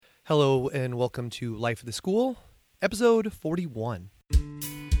Hello and welcome to Life of the School, episode 41.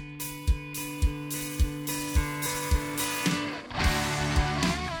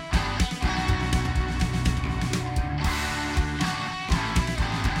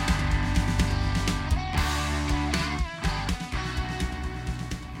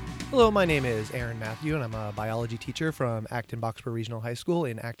 Hello, my name is Aaron Matthew, and I'm a biology teacher from Acton-Boxborough Regional High School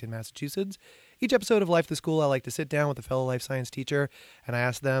in Acton, Massachusetts. Each episode of Life of the School, I like to sit down with a fellow life science teacher, and I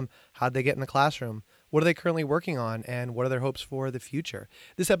ask them, how'd they get in the classroom? What are they currently working on, and what are their hopes for the future?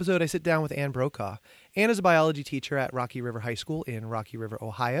 This episode, I sit down with Ann Brokaw. Ann is a biology teacher at Rocky River High School in Rocky River,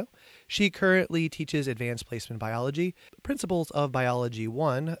 Ohio. She currently teaches advanced placement biology, Principles of Biology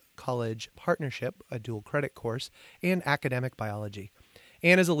 1, College Partnership, a dual credit course, and academic biology.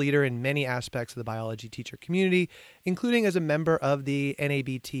 Ann is a leader in many aspects of the biology teacher community, including as a member of the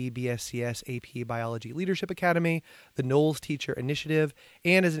NABT BSCS AP Biology Leadership Academy, the Knowles Teacher Initiative,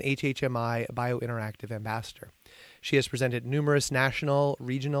 and as an HHMI Biointeractive Ambassador. She has presented numerous national,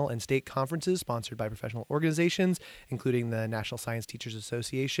 regional, and state conferences sponsored by professional organizations, including the National Science Teachers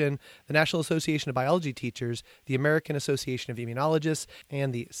Association, the National Association of Biology Teachers, the American Association of Immunologists,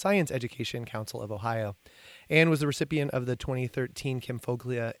 and the Science Education Council of Ohio. Ann was the recipient of the 2013 Kim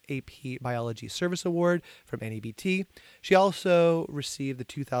Foglia AP Biology Service Award from NABT. She also received the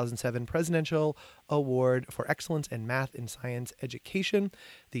 2007 Presidential Award for Excellence in Math and Science Education,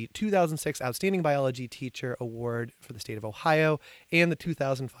 the 2006 Outstanding Biology Teacher Award for the state of Ohio, and the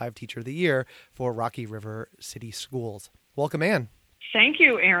 2005 Teacher of the Year for Rocky River City Schools. Welcome, Ann. Thank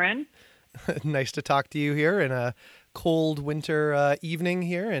you, Aaron. Nice to talk to you here in a cold winter evening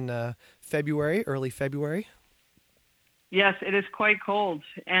here in February, early February. Yes, it is quite cold,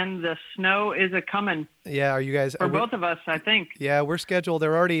 and the snow is a-coming. Yeah, are you guys... For both of us, I think. Yeah, we're scheduled.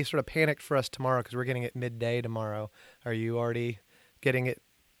 They're already sort of panicked for us tomorrow because we're getting it midday tomorrow. Are you already getting it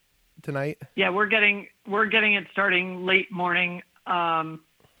tonight? Yeah, we're getting it starting late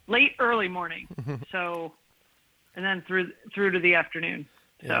early morning. So, and then through to the afternoon.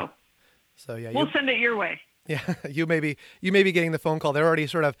 Yeah. So yeah, we'll send it your way. Yeah, you may be getting the phone call. They're already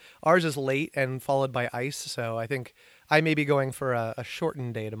sort of, ours is late and followed by ice. So I think I may be going for a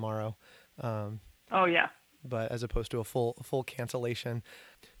shortened day tomorrow. Oh yeah. But as opposed to a full cancellation.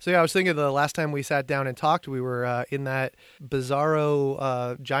 So yeah, I was thinking the last time we sat down and talked, we were in that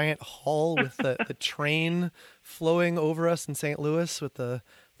bizarro giant hall with the train flowing over us in St. Louis with the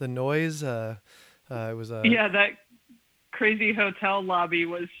noise. It was that crazy hotel lobby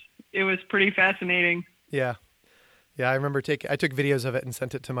was pretty fascinating. Yeah. I remember I took videos of it and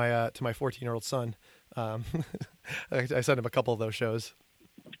sent it to my 14-year-old son. I sent him a couple of those shows.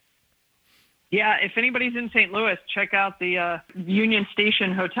 Yeah, if anybody's in St. Louis, check out the Union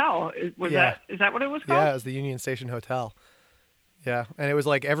Station Hotel. Is that what it was called? Yeah, it was the Union Station Hotel. Yeah, and it was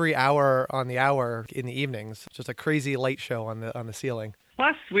like every hour on the hour in the evenings, just a crazy light show on the ceiling.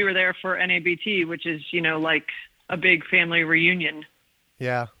 Plus, we were there for NABT, which is like a big family reunion.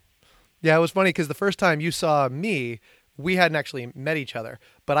 Yeah. Yeah, it was funny because the first time you saw me, we hadn't actually met each other,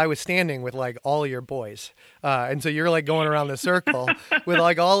 but I was standing with like all your boys. And so you're like going around the circle with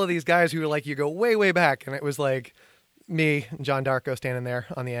like all of these guys who were like, you go way, way back. And it was like me and John Darko standing there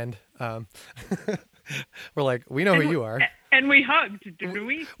on the end. We're like, we know who you are. And we hugged, didn't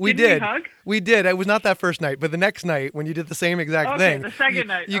we? We did. We did. It was not that first night, but the next night when you did the same exact thing. The second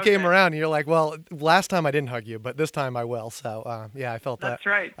night. You came around and you're like, well, last time I didn't hug you, but this time I will. So, yeah, I felt That's that.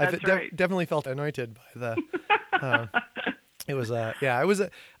 Right. I right. Definitely felt anointed by the... It was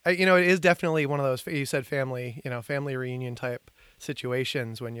it is definitely one of those, you said family reunion type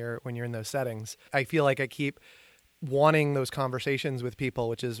situations when you're in those settings. I feel like I keep wanting those conversations with people,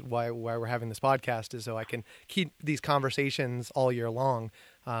 which is why we're having this podcast, is so I can keep these conversations all year long,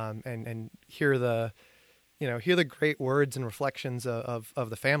 and hear the great words and reflections of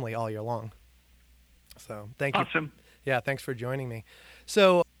the family all year long. So thank you. Awesome. Yeah. Thanks for joining me.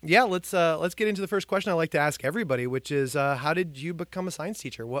 So yeah, let's get into the first question I like to ask everybody, which is, how did you become a science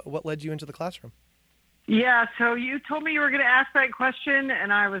teacher? What led you into the classroom? Yeah, so you told me you were going to ask that question,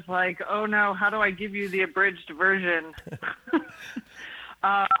 and I was like, oh no, how do I give you the abridged version?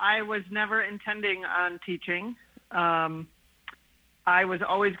 I was never intending on teaching. I was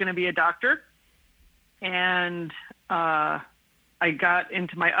always going to be a doctor, and I got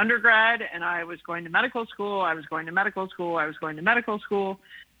into my undergrad, and I was going to medical school.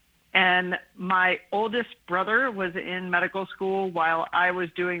 And my oldest brother was in medical school while I was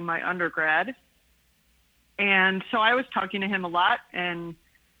doing my undergrad. And so I was talking to him a lot and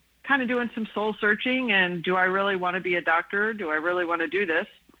kind of doing some soul searching, and do I really want to be a doctor? Do I really want to do this?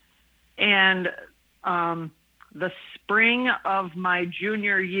 And the spring of my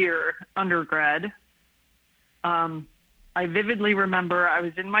junior year undergrad. I vividly remember I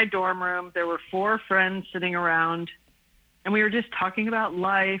was in my dorm room. There were 4 friends sitting around, and we were just talking about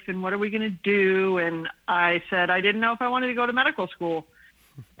life and what are we going to do. And I said I didn't know if I wanted to go to medical school.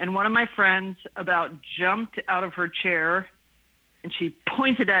 And one of my friends about jumped out of her chair, and she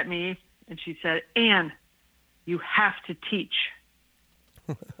pointed at me, and she said, "Ann, you have to teach."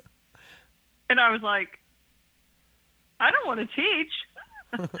 And I was like, I don't want to teach.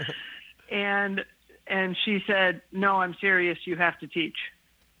 And she said, "No, I'm serious. You have to teach."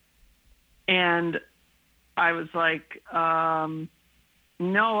 And I was like,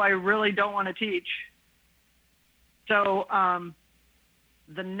 no, I really don't want to teach. So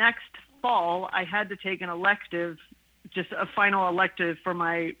the next fall, I had to take an elective, just a final elective for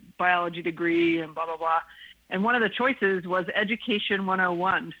my biology degree and blah, blah, blah. And one of the choices was Education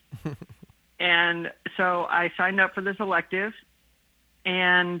 101. And so I signed up for this elective.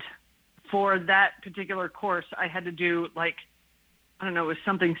 And for that particular course, I had to do it was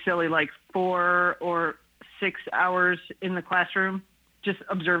something silly, like 4 or 6 hours in the classroom, just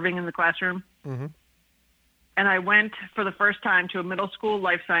observing in the classroom. Mm-hmm. And I went for the first time to a middle school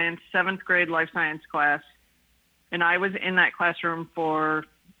life science, 7th grade life science class. And I was in that classroom for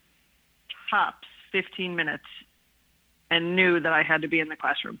tops 15 minutes and knew that I had to be in the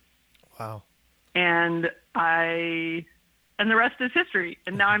classroom. Wow. And the rest is history.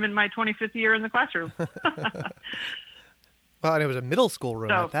 And now I'm in my 25th year in the classroom. Well, and it was a middle school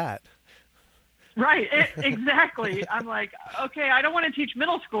room at that. Right. Exactly. I'm like, okay, I don't want to teach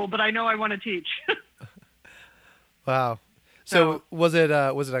middle school, but I know I want to teach. Wow. So was it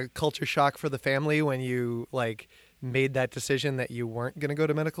a culture shock for the family when you made that decision that you weren't going to go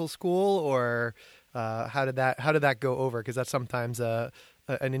to medical school, or how did that go over? Because that's sometimes an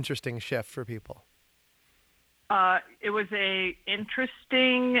interesting shift for people. It was a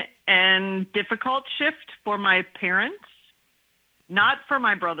interesting and difficult shift for my parents, not for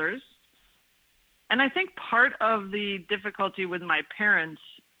my brothers. And I think part of the difficulty with my parents,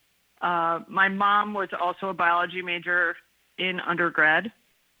 my mom was also a biology major in undergrad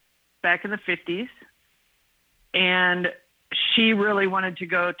back in the 50s. And she really wanted to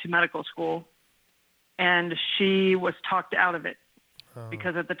go to medical school. And she was talked out of it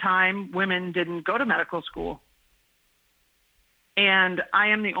because at the time, women didn't go to medical school. And I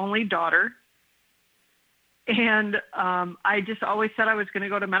am the only daughter. And I just always said I was going to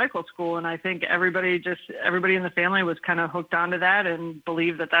go to medical school. And I think everybody in the family was kind of hooked onto that and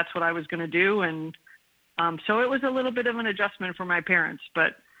believed that that's what I was going to do. And so it was a little bit of an adjustment for my parents.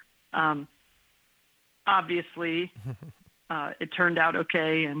 But obviously, it turned out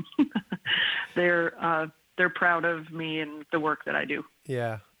okay. And they're proud of me and the work that I do.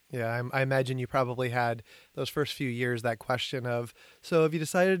 Yeah. Yeah, I imagine you probably had those first few years that question of, so have you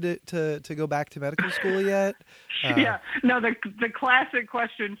decided to go back to medical school yet? Yeah, no, the classic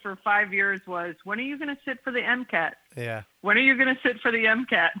question for 5 years was, when are you going to sit for the MCAT? Yeah. When are you going to sit for the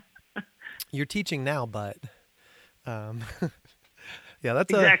MCAT? You're teaching now, but yeah,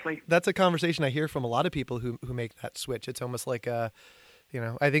 that's a conversation I hear from a lot of people who make that switch. It's almost like I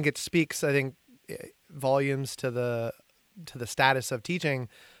think it speaks, volumes to the status of teaching.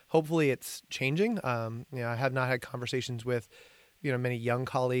 Hopefully it's changing. I have not had conversations with, many young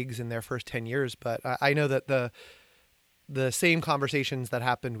colleagues in their first 10 years, but I know that the same conversations that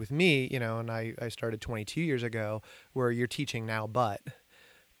happened with me, and I started 22 years ago, where you're teaching now, but,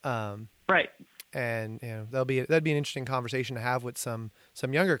 right. And, that'd be an interesting conversation to have with some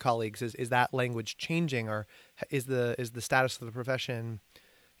younger colleagues. Is that language changing, or is the status of the profession,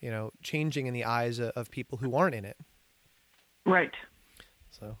 changing in the eyes of people who aren't in it? Right.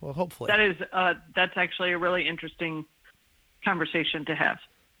 So, well, hopefully that's actually a really interesting conversation to have.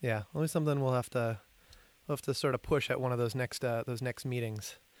 Yeah, only something we'll have to sort of push at one of those next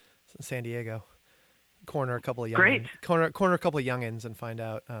meetings in San Diego. Corner a couple of youngins and find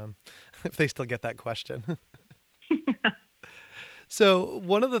out if they still get that question. So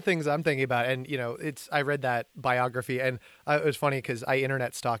one of the things I'm thinking about, and I read that biography, and it was funny because I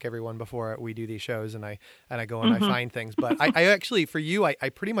internet stalk everyone before we do these shows, and I go and I find things. But I actually, for you, I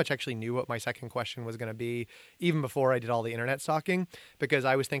pretty much actually knew what my second question was going to be even before I did all the internet stalking, because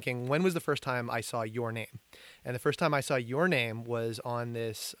I was thinking, when was the first time I saw your name? And the first time I saw your name was on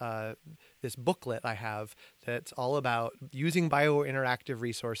this booklet I have that's all about using biointeractive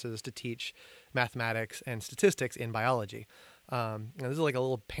resources to teach mathematics and statistics in biology. this is like a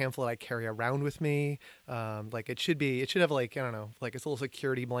little pamphlet I carry around with me. Like it should have like, I don't know, like it's a little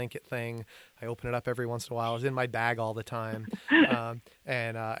security blanket thing. I open it up every once in a while. It's in my bag all the time.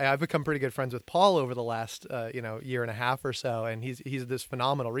 And I've become pretty good friends with Paul over the last, year and a half or so. And he's this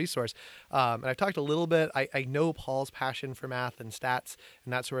phenomenal resource. And I've talked a little bit. I know Paul's passion for math and stats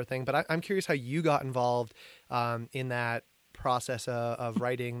and that sort of thing, but I'm curious how you got involved in that process of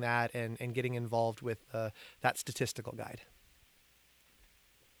writing that and getting involved with that statistical guide.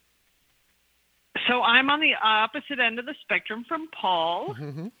 So I'm on the opposite end of the spectrum from Paul.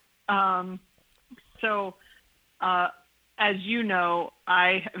 Mm-hmm. As you know,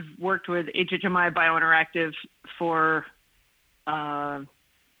 I have worked with HHMI Biointeractive for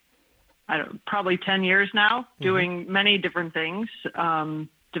probably 10 years now, doing many different things,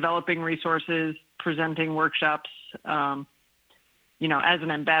 developing resources, presenting workshops, as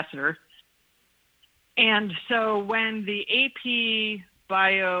an ambassador. And so when the AP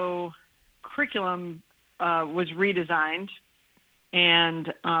Bio curriculum was redesigned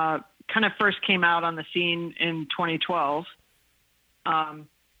and kind of first came out on the scene in 2012,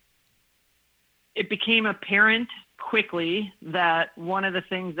 it became apparent quickly that one of the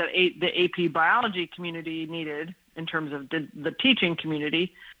things that the AP biology community needed in terms of the teaching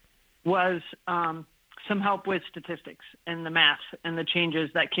community was some help with statistics and the math and the changes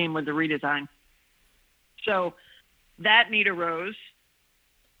that came with the redesign. So that need arose.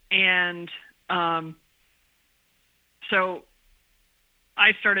 And so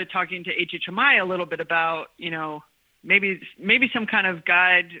I started talking to HHMI a little bit about, maybe some kind of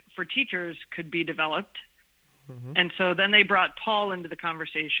guide for teachers could be developed. Mm-hmm. And so then they brought Paul into the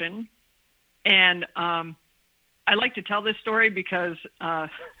conversation. And I like to tell this story because I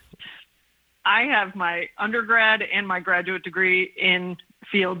have my undergrad and my graduate degree in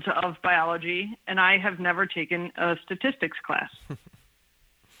fields of biology, and I have never taken a statistics class.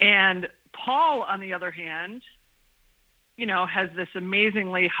 And Paul, on the other hand, has this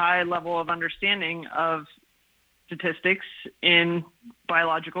amazingly high level of understanding of statistics in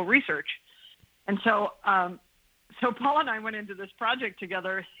biological research. And so Paul and I went into this project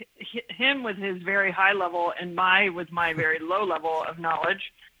together, him with his very high level and with my very low level of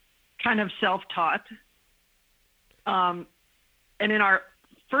knowledge, kind of self-taught. And in our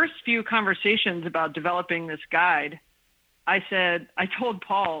first few conversations about developing this guide, I told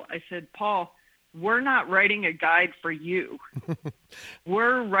Paul, Paul, we're not writing a guide for you.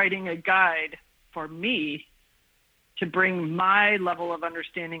 We're writing a guide for me to bring my level of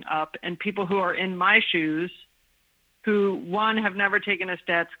understanding up, and people who are in my shoes who, one, have never taken a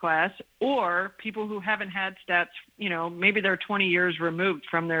stats class, or people who haven't had stats, maybe they're 20 years removed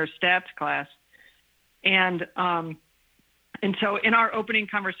from their stats class. And so in our opening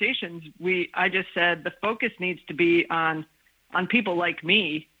conversations, I just said the focus needs to be on people like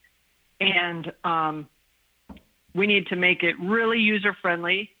me, and we need to make it really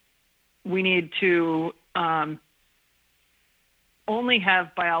user-friendly. We need to only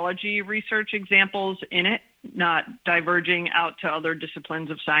have biology research examples in it, not diverging out to other disciplines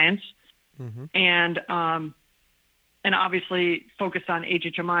of science, mm-hmm. and obviously focus on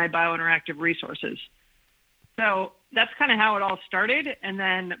HHMI biointeractive resources. So that's kind of how it all started. And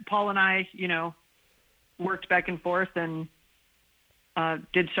then Paul and I, worked back and forth and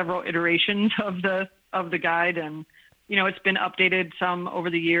did several iterations of the guide, and it's been updated some over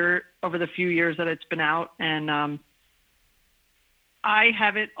the few years that it's been out, and I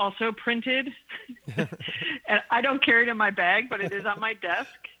have it also printed. And I don't carry it in my bag, but it is on my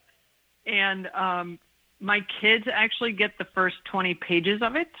desk. And my kids actually get the first 20 pages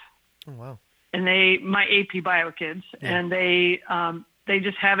of it. Oh, wow. And my AP Bio kids, yeah. And they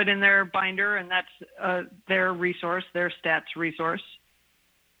just have it in their binder, and that's their resource, their stats resource.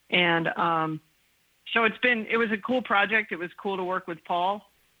 And so it was a cool project. It was cool to work with Paul.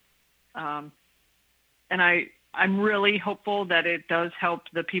 And I'm really hopeful that it does help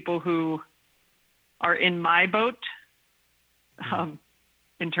the people who are in my boat,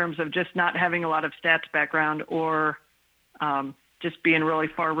 in terms of just not having a lot of stats background or just being really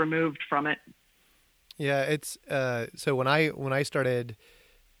far removed from it. Yeah, it's so when I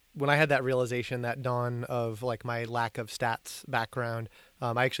had that realization, that dawn of like my lack of stats background,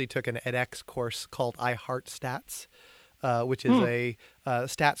 I actually took an edX course called I Heart Stats, which is a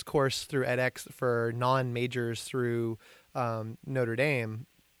stats course through edX for non-majors through Notre Dame.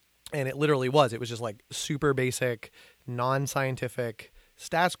 And it was just like super basic, non-scientific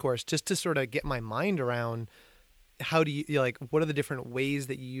stats course, just to sort of get my mind around how do you what are the different ways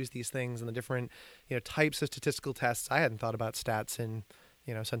that you use these things and the different, types of statistical tests. I hadn't thought about stats in,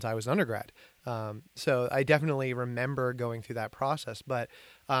 since I was an undergrad. So I definitely remember going through that process. But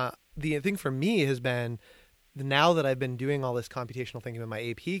the thing for me has been, now that I've been doing all this computational thinking with my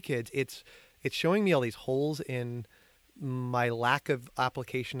AP kids, it's showing me all these holes in my lack of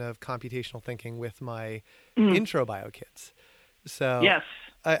application of computational thinking with my intro bio kids. So yes,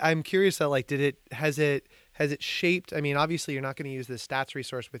 I'm curious that has it shaped? I mean, obviously you're not going to use the stats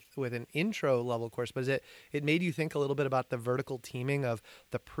resource with an intro level course, but it made you think a little bit about the vertical teaming of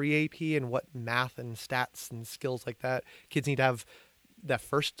the pre-AP and what math and stats and skills like that kids need to have that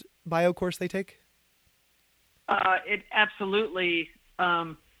first bio course they take? It absolutely,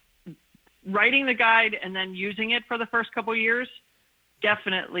 writing the guide and then using it for the first couple of years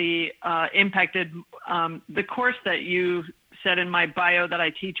definitely impacted the course that you said in my bio that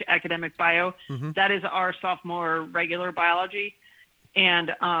I teach, academic bio. Mm-hmm. That is our sophomore regular biology.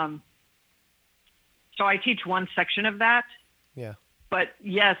 And so I teach one section of that. Yeah. But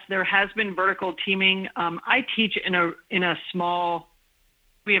yes, there has been vertical teaming. I teach in a small,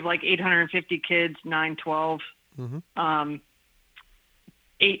 we have like 850 kids, 912, mm-hmm.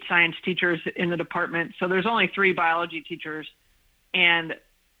 8 science teachers in the department. So there's only 3 biology teachers, and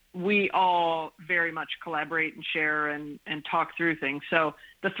we all very much collaborate and share and talk through things. So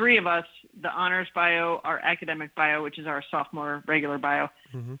the 3 of us, the honors bio, our academic bio, which is our sophomore regular bio,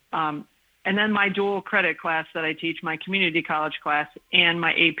 mm-hmm. And then my dual credit class that I teach, my community college class, and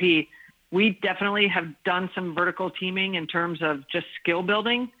my AP, we definitely have done some vertical teaming in terms of just skill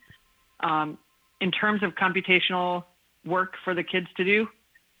building, in terms of computational work for the kids to do.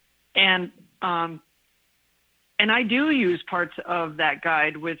 And I do use parts of that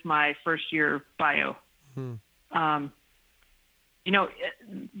guide with my first year bio. Mm-hmm.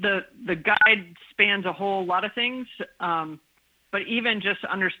 The guide spans a whole lot of things, but even just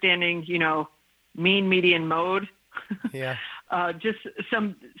understanding, mean, median, mode, yeah, just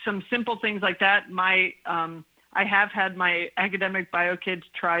some simple things like that. I have had my academic bio kids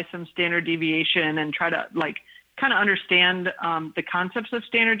try some standard deviation and try to kind of understand the concepts of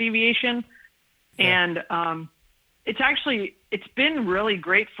standard deviation. Yeah. And it's been really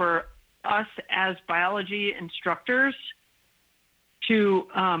great for us as biology instructors to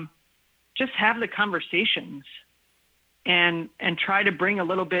just have the conversations and try to bring a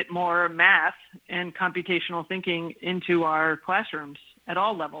little bit more math and computational thinking into our classrooms at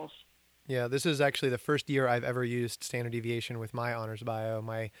all levels. Yeah, this is actually the first year I've ever used standard deviation with my honors bio,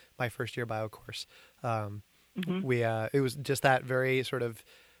 my first year bio course. Mm-hmm. It was just that very sort of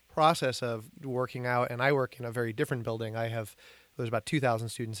process of working out, and I work in a very different building. There's about 2,000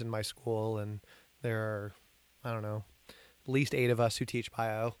 students in my school, and there are, I don't know, at least 8 of us who teach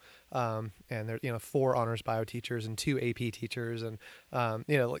bio, and there 4 honors bio teachers and 2 AP teachers, and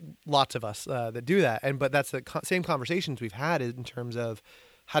lots of us that do that. But that's the same conversations we've had in terms of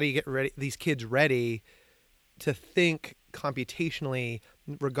how do you get these kids ready to think computationally,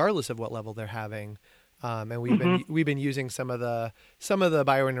 regardless of what level they're having. And we've been using some of the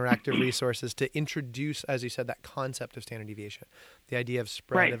biointeractive resources to introduce, as you said, that concept of standard deviation, the idea of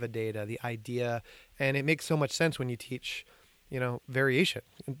spread of a data, the idea, and it makes so much sense when you teach, variation.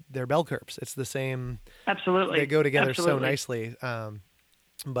 They're bell curves. It's the same. Absolutely, they go together so nicely.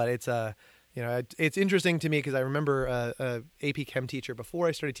 But it's it's interesting to me because I remember a AP Chem teacher before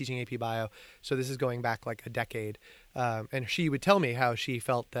I started teaching AP Bio. So this is going back like a decade. And she would tell me how she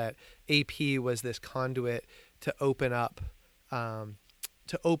felt that AP was this conduit to open up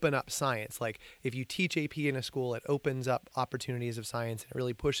science. Like if you teach AP in a school, it opens up opportunities of science and it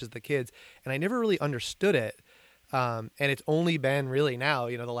really pushes the kids. And I never really understood it. And it's only been really now,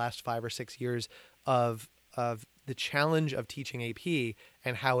 the last 5 or 6 years of the challenge of teaching AP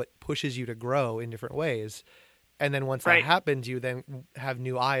and how it pushes you to grow in different ways. And then once that happens, you then have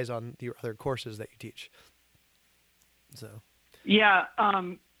new eyes on the other courses that you teach. So, yeah.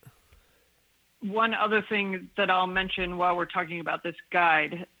 One other thing that I'll mention while we're talking about this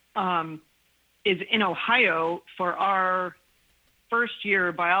guide is in Ohio for our first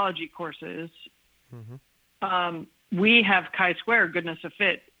year biology courses, mm-hmm. We have chi-square goodness of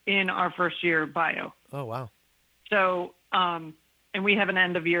fit in our first year bio. Oh, wow. So, and we have an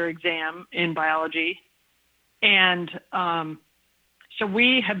end of year exam in biology. And so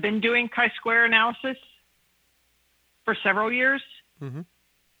we have been doing chi-square analysis for several years.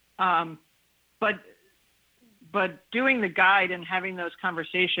 Mm-hmm. But doing the guide and having those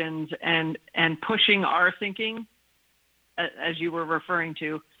conversations and pushing our thinking, as you were referring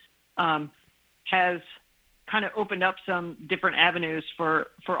to, has kind of opened up some different avenues for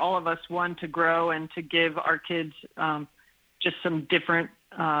all of us, one, to grow and to give our kids just some different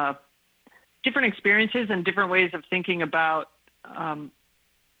experiences and different ways of thinking about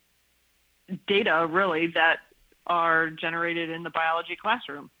data really that are generated in the biology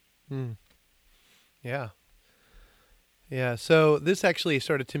classroom. Yeah. Yeah. So this actually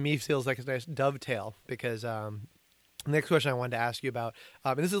sort of, to me, feels like a nice dovetail because the next question I wanted to ask you about,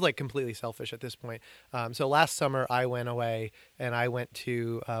 and this is like completely selfish at this point. So last summer I went away and I went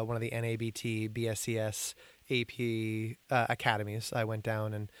to one of the NABT, BSCS, AP academies. I went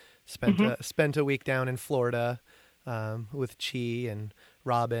down and spent a week down in Florida with Chi and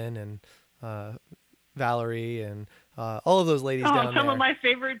Robin and Valerie and all of those ladies down there. Some of my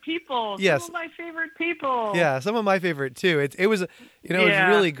favorite people. Yes. Some of my favorite people. Yeah, some of my favorite too. It was, it was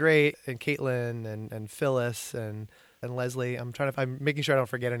really great. And Caitlin and Phyllis and Leslie. I'm making sure I don't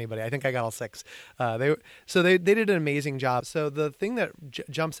forget anybody. I think I got all 6. They did an amazing job. So the thing that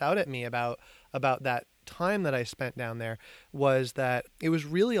jumps out at me about that time that I spent down there was that it was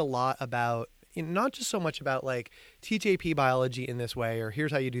really a lot about, not just so much about like teach AP biology in this way or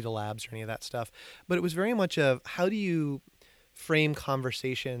here's how you do the labs or any of that stuff, but it was very much of how do you frame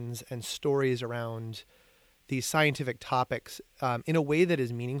conversations and stories around these scientific topics in a way that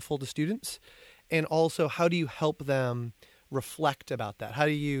is meaningful to students, and also how do you help them reflect about that? How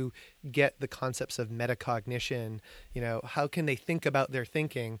do you get the concepts of metacognition? How can they think about their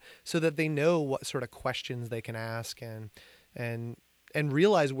thinking so that they know what sort of questions they can ask and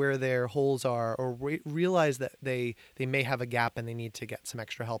realize where their holes are, or realize that they may have a gap and they need to get some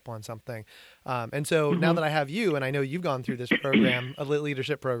extra help on something. And so now that I have you, and I know you've gone through this program, a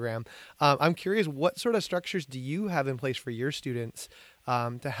leadership program, I'm curious, what sort of structures do you have in place for your students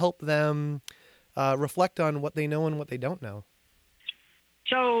to help them reflect on what they know and what they don't know?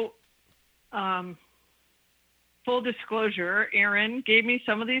 So, full disclosure, Aaron gave me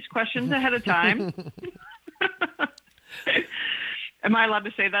some of these questions ahead of time. Am I allowed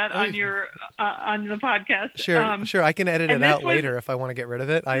to say that on your on the podcast? Sure. I can edit it out later if I want to get rid of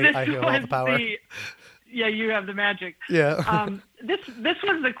it. I have all the power. Yeah, you have the magic. Yeah. This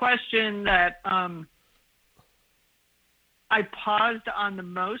was the question that I paused on the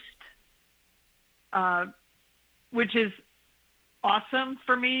most, which is awesome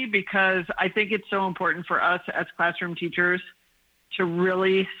for me because I think it's so important for us as classroom teachers to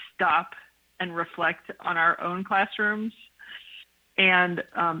really stop and reflect on our own classrooms. And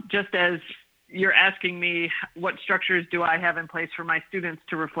just as you're asking me, what structures do I have in place for my students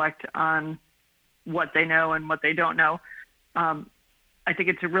to reflect on what they know and what they don't know, I think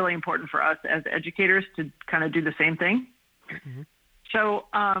it's really important for us as educators to kind of do the same thing. Mm-hmm. So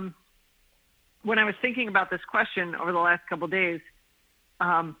when I was thinking about this question over the last couple of days,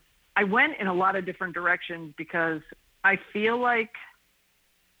 I went in a lot of different directions because I feel like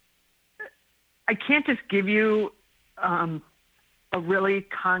I can't just give you a really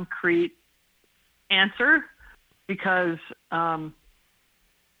concrete answer because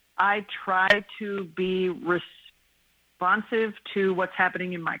I try to be responsive to what's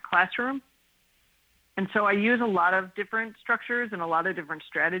happening in my classroom. And so I use a lot of different structures and a lot of different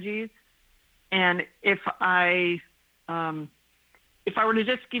strategies. And if I were to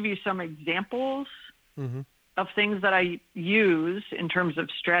just give you some examples of things that I use in terms of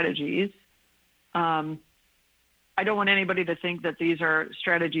strategies, I don't want anybody to think that these are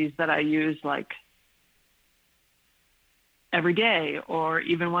strategies that I use like every day or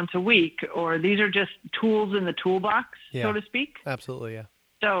even once a week, or these are just tools in the toolbox, so to speak. Absolutely, yeah.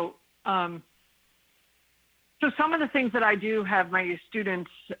 So, so some of the things that I do have my students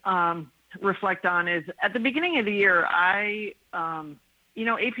reflect on is at the beginning of the year, AP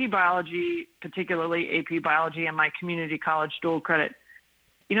biology, particularly AP biology and my community college dual credit,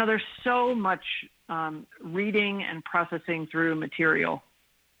 there's so much reading and processing through material.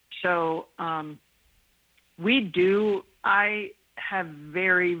 So I have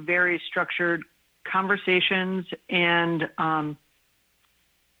very, very structured conversations and kind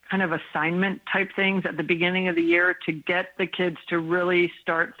of assignment type things at the beginning of the year to get the kids to really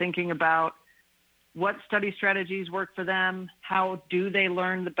start thinking about what study strategies work for them, how do they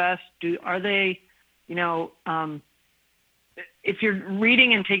learn the best, are they, if you're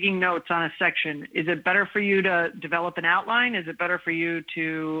reading and taking notes on a section, is it better for you to develop an outline? Is it better for you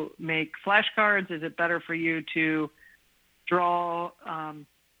to make flashcards? Is it better for you to draw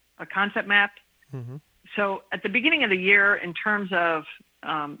a concept map? Mm-hmm. So at the beginning of the year, in terms of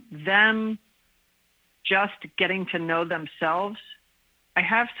them just getting to know themselves, I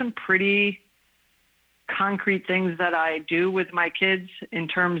have some pretty concrete things that I do with my kids in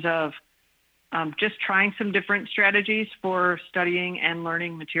terms of just trying some different strategies for studying and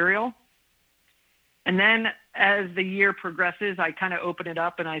learning material. And then as the year progresses, I kind of open it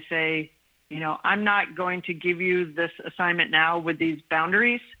up and I say, I'm not going to give you this assignment now with these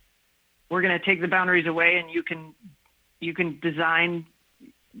boundaries, we're going to take the boundaries away, and you can design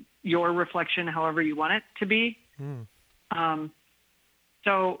your reflection however you want it to be.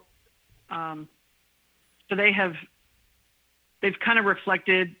 So they've kind of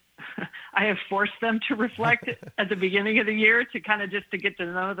reflected. I have forced them to reflect at the beginning of the year to kind of just to get to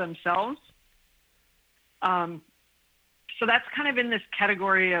know themselves. So that's kind of in this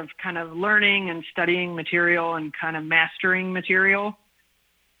category of kind of learning and studying material and kind of mastering material.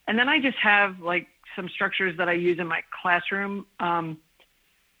 And then I just have like some structures that I use in my classroom.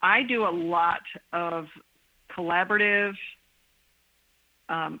 I do a lot of collaborative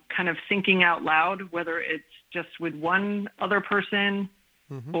kind of thinking out loud, whether it's just with one other person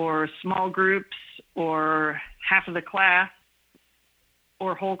or small groups or half of the class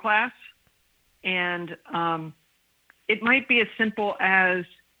or whole class. And it might be as simple as,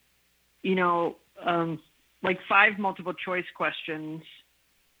 like 5 multiple choice questions,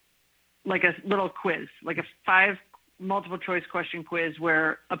 like a little quiz, like a 5 multiple choice question quiz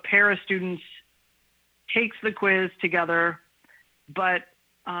where a pair of students takes the quiz together, but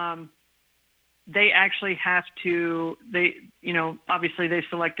they actually have to, obviously they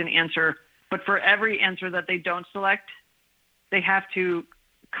select an answer, but for every answer that they don't select, they have to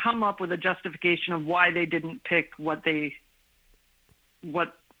come up with a justification of why they didn't pick the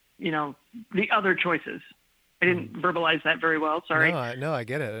other choices. I didn't verbalize that very well. Sorry. No, I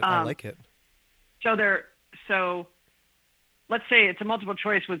get it. I like it. So let's say it's a multiple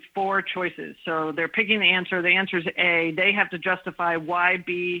choice with 4 choices. So they're picking the answer. The answer is A. They have to justify why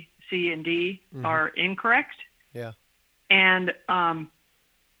B, C, and D are incorrect. Yeah. And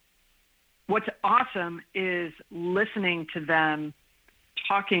what's awesome is listening to them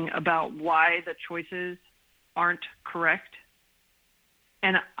talking about why the choices aren't correct.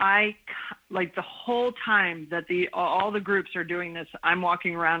 And I, like, the whole time that all the groups are doing this, I'm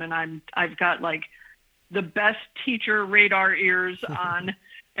walking around and I've got like the best teacher radar ears on,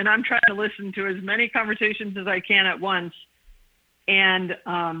 and I'm trying to listen to as many conversations as I can at once. And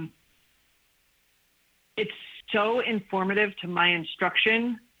it's so informative to my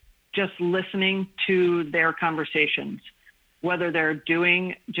instruction, just listening to their conversations, whether they're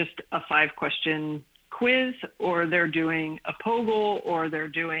doing just a 5-question quiz, or they're doing a POGIL, or they're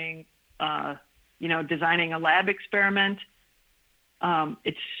doing, designing a lab experiment.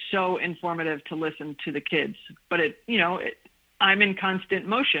 It's so informative to listen to the kids, but I'm in constant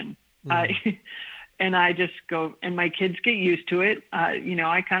motion. And I just go, and my kids get used to it.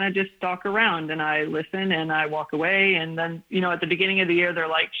 I kind of just stalk around and I listen and I walk away. And then, at the beginning of the year, they're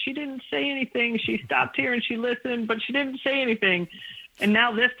like, she didn't say anything. She stopped here and she listened, but she didn't say anything. And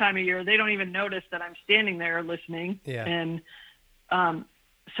now this time of year, they don't even notice that I'm standing there listening. Yeah. And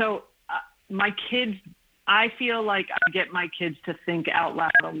so my kids, I feel like I get my kids to think out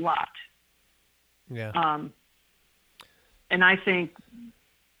loud a lot. Yeah. And I think,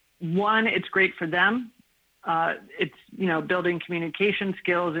 1, it's great for them. It's, building communication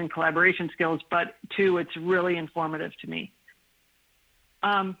skills and collaboration skills, but 2, it's really informative to me.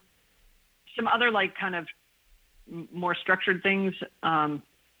 Some other like kind of more structured things. I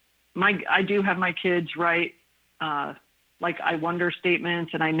do have my kids write, like I wonder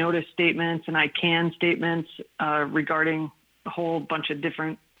statements and I notice statements and I can statements, regarding a whole bunch of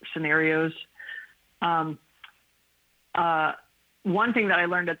different scenarios. One thing that I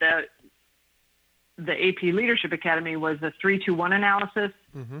learned at the AP Leadership Academy was the 3-2-1 analysis.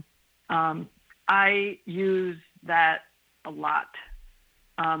 I use that a lot.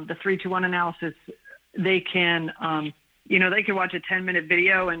 The 3-2-1 analysis, they can, they can watch a 10-minute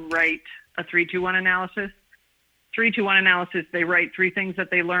video and write a 3-2-1 analysis. 3-2-1 analysis, they write 3 things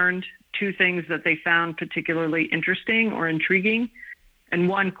that they learned, 2 things that they found particularly interesting or intriguing, and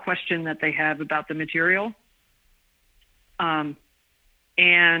 1 question that they have about the material.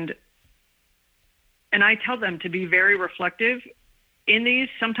 And I tell them to be very reflective in these.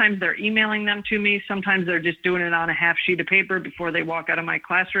 Sometimes they're emailing them to me. Sometimes they're just doing it on a half sheet of paper before they walk out of my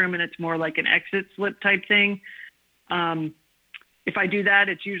classroom, and it's more like an exit slip type thing. If I do that,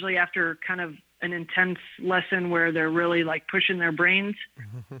 it's usually after kind of an intense lesson where they're really like pushing their brains.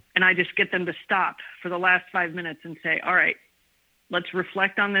 And I just get them to stop for the last 5 minutes and say, all right, let's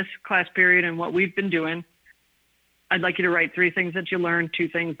reflect on this class period and what we've been doing. I'd like you to write 3 things that you learned, 2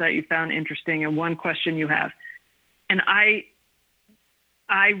 things that you found interesting, and 1 question you have. And I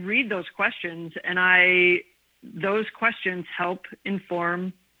read those questions, and those questions help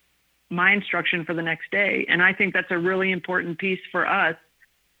inform my instruction for the next day. And I think that's a really important piece for us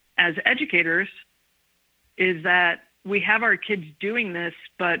as educators, is that we have our kids doing this,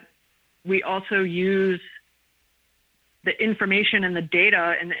 but we also use the information and the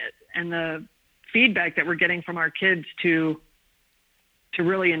data and the feedback that we're getting from our kids to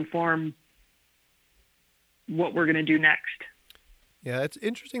really inform what we're going to do next. Yeah, it's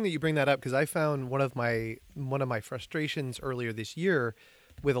interesting that you bring that up, because I found one of my frustrations earlier this year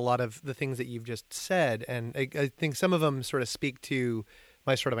with a lot of the things that you've just said, and I think some of them sort of speak to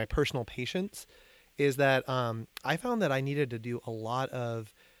my personal patience, is that I found that I needed to do a lot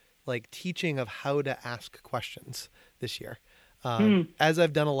of like teaching of how to ask questions this year. As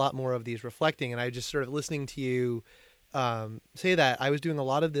I've done a lot more of these reflecting, and I just sort of listening to you say that, I was doing a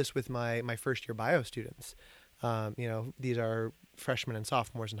lot of this with my first year bio students. These are freshmen and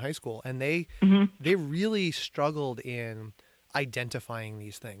sophomores in high school, and they really struggled in identifying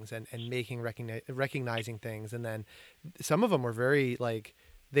these things and recognizing things. And then some of them were very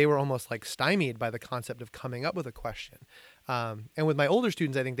they were almost like stymied by the concept of coming up with a question. And with my older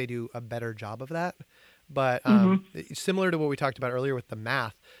students, I think they do a better job of that. But similar to what we talked about earlier with the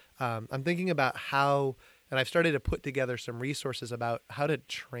math, I'm thinking about how, and I've started to put together some resources about how to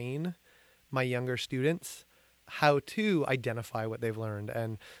train my younger students how to identify what they've learned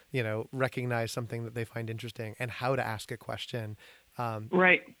and, recognize something that they find interesting and how to ask a question.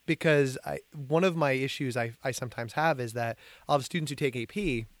 Right. Because one of my issues I sometimes have is that I'll have students who take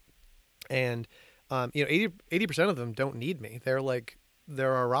AP and, 80% of them don't need me.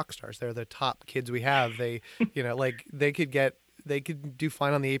 They're our rock stars. They're the top kids we have. They, they could do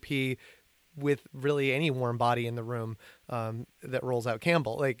fine on the AP with really any warm body in the room that rolls out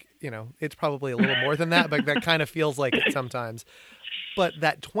Campbell. It's probably a little more than that, but that kind of feels like it sometimes. But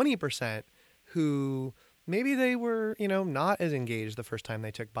that 20% who maybe they were, not as engaged the first time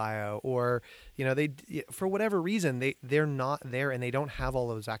they took bio, or, they, for whatever reason, they're not there and they don't have all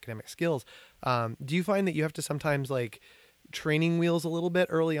those academic skills. Do you find that you have to sometimes training wheels a little bit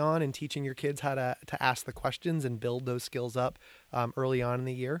early on and teaching your kids how to ask the questions and build those skills up early on in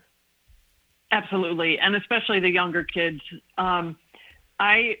the year? Absolutely. And especially the younger kids.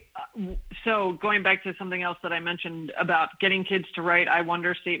 So going back to something else that I mentioned about getting kids to write I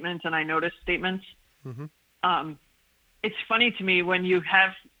wonder statements and I notice statements. It's funny to me when you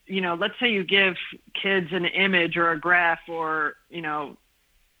have, let's say you give kids an image or a graph or,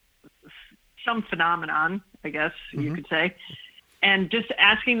 some phenomenon, I guess you could say, and just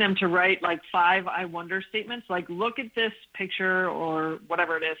asking them to write 5 I wonder statements, look at this picture or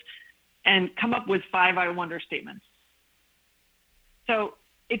whatever it is, and come up with 5 I wonder statements. So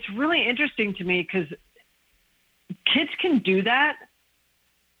it's really interesting to me because kids can do that.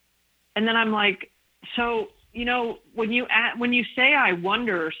 And then I'm like, so, when you say I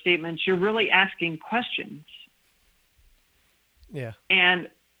wonder statements, you're really asking questions. Yeah. And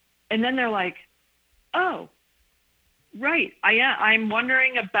then they're like, oh, right. I'm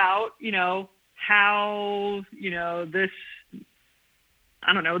wondering about, how, this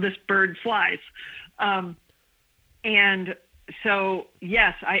bird flies. And so,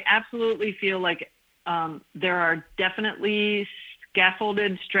 yes, I absolutely feel like there are definitely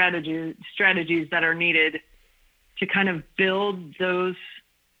scaffolded strategies that are needed to kind of build those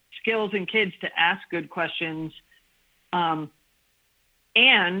skills in kids to ask good questions.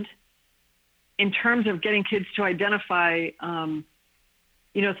 And in terms of getting kids to identify,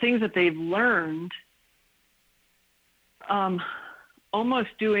 things that they've learned, almost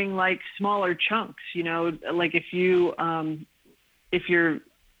doing smaller chunks, if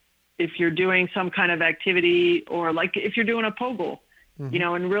you're doing some kind of activity or if you're doing a POGIL,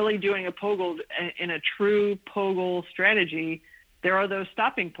 and really doing a POGIL in a true POGIL strategy, there are those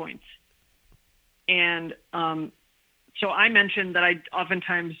stopping points. And so I mentioned that I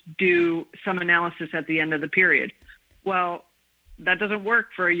oftentimes do some analysis at the end of the period. Well, that doesn't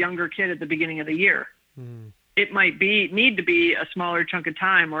work for a younger kid at the beginning of the year. It might need to be a smaller chunk of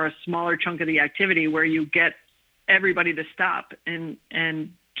time or a smaller chunk of the activity where you get everybody to stop and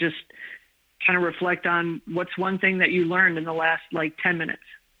just kind of reflect on what's one thing that you learned in the last 10 minutes.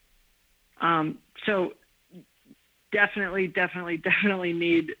 So definitely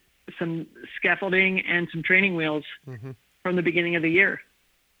need some scaffolding and some training wheels from the beginning of the year.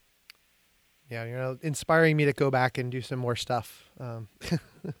 Yeah, inspiring me to go back and do some more stuff in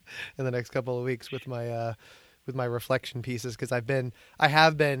the next couple of weeks with my reflection pieces, because I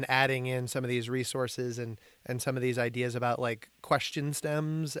have been adding in some of these resources and some of these ideas about question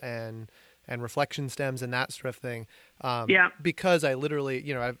stems and reflection stems and that sort of thing. Because I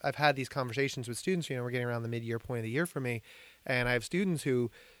literally, I've had these conversations with students. We're getting around the mid-year point of the year for me, and I have students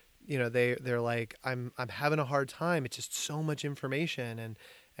who, they're like, I'm having a hard time. It's just so much information,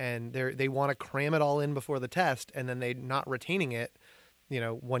 and they want to cram it all in before the test, and then they're not retaining it,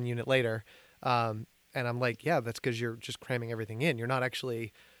 1 unit later. And I'm like, yeah, that's because you're just cramming everything in. You're not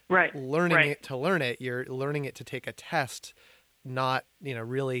actually learning Right. it to learn it. You're learning it to take a test, not,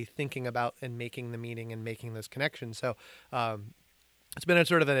 really thinking about and making the meaning and making those connections. So it's been a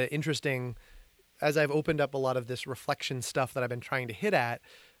sort of an interesting, as I've opened up a lot of this reflection stuff that I've been trying to hit at,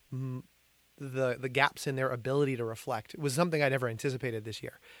 the gaps in their ability to reflect was something I never anticipated this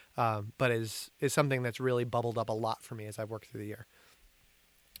year, but is something that's really bubbled up a lot for me as I've worked through the year.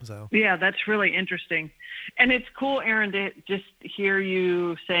 So Yeah, that's really interesting. And it's cool, Aaron, to just hear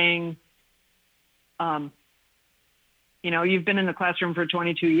you saying, you've been in the classroom for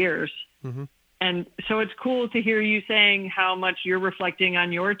 22 years. Mm-hmm. And so it's cool to hear you saying how much you're reflecting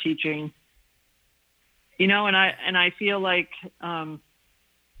on your teaching, and I feel like,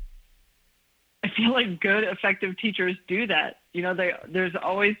 good, effective teachers do that. There's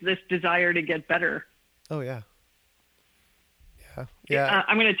always this desire to get better. Oh yeah. Yeah.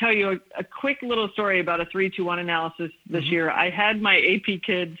 I'm going to tell you a quick little story about a 3-2-1 analysis this year. I had my AP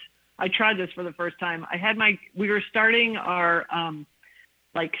kids. I tried this for the first time. We were starting our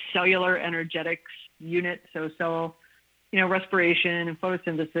cellular energetics unit. So, respiration and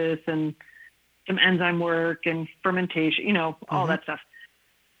photosynthesis and some enzyme work and fermentation, all that stuff.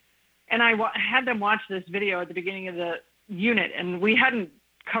 And I had them watch this video at the beginning of the unit, and we hadn't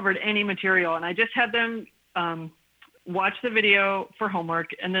covered any material. And I just had them watch the video for homework,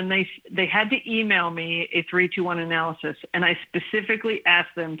 and then they had to email me a 3-2-1 analysis, and I specifically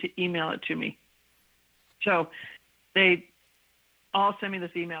asked them to email it to me. So they all sent me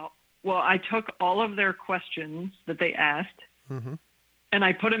this email. Well, I took all of their questions that they asked, and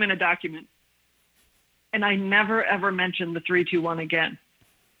I put them in a document, and I never, ever mentioned the 3-2-1 again.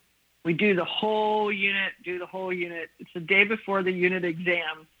 We do the whole unit. It's the day before the unit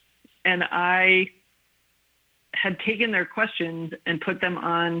exam, and I had taken their questions and put them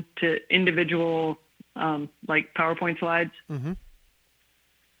on to individual, PowerPoint slides. Mm-hmm.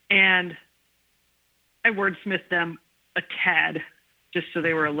 And I wordsmithed them a tad just so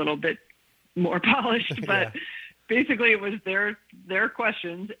they were a little bit more polished, but basically it was their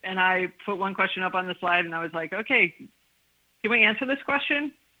questions. And I put one question up on the slide and I was like, okay, can we answer this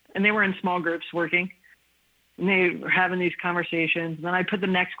question? And they were in small groups working. And they were having these conversations. And then I put the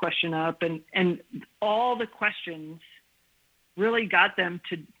next question up, and all the questions really got them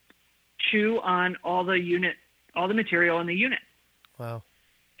to chew on all the material in the unit. Wow.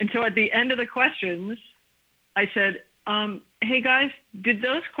 And so at the end of the questions, I said, hey guys, did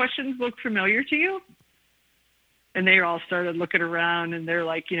those questions look familiar to you? And they all started looking around, and they're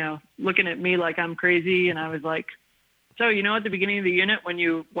like, looking at me like I'm crazy. And I was like, so, at the beginning of the unit, when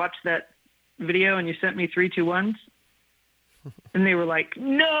you watched that video and you sent me 3-2-1s, and they were like,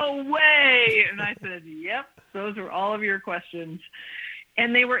 no way. And I said, yep, those were all of your questions.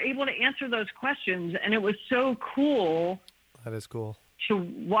 And they were able to answer those questions. And it was so cool. That is cool to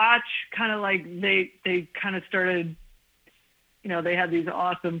watch. Kind of like they kind of started, they had these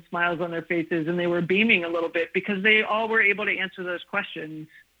awesome smiles on their faces, and they were beaming a little bit because they all were able to answer those questions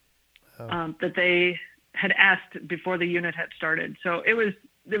that they had asked before the unit had started. So it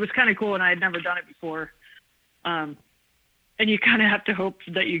was kind of cool, and I had never done it before. And you kind of have to hope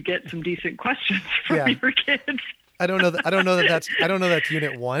that you get some decent questions from your kids. I don't know that's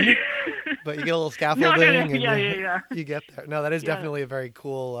unit 1, but you get a little scaffolding. No. You get there. No, that is definitely a very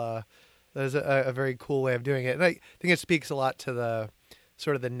cool. That is a very cool way of doing it, and I think it speaks a lot to the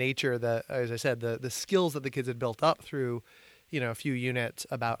sort of the nature that, as I said, the skills that the kids had built up through, a few units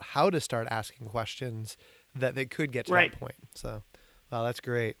about how to start asking questions that they could get to that point. So, wow, that's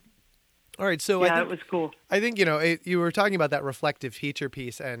great. All right, so it was cool. I think you were talking about that reflective teacher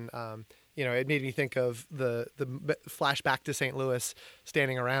piece, and it made me think of the flashback to St. Louis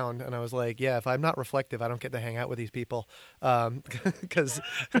standing around, and I was like, yeah, if I'm not reflective, I don't get to hang out with these people, because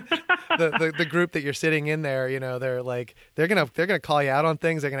the group that you're sitting in there, they're gonna call you out on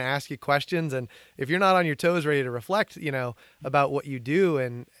things, they're gonna ask you questions, and if you're not on your toes, ready to reflect, about what you do,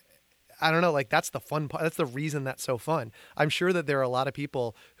 and I don't know, that's the fun part. That's the reason that's so fun. I'm sure that there are a lot of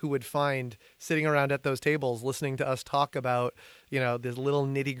people who would find sitting around at those tables listening to us talk about, this little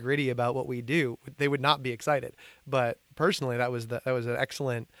nitty gritty about what we do. They would not be excited. But personally, that was an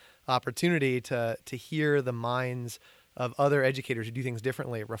excellent opportunity to hear the minds of other educators who do things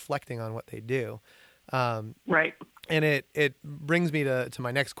differently, reflecting on what they do. Right. And it brings me to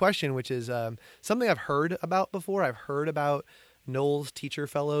my next question, which is something I've heard about before. I've heard about Knowles Teacher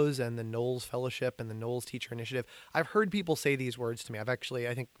Fellows and the Knowles Fellowship and the Knowles Teacher Initiative. I've heard people say these words to me. I've actually,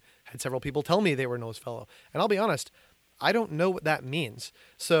 I think, had several people tell me they were Knowles Fellow. And I'll be honest, I don't know what that means.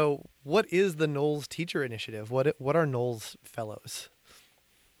 So what is the Knowles Teacher Initiative? What are Knowles Fellows?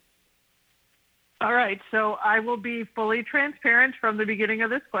 All right. So I will be fully transparent from the beginning of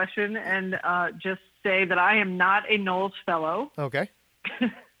this question and just say that I am not a Knowles Fellow. Okay.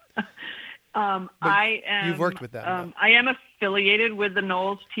 I am. You've worked with them. I am affiliated with the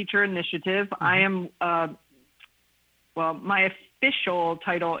Knowles Teacher Initiative. Mm-hmm. I am. Well, my official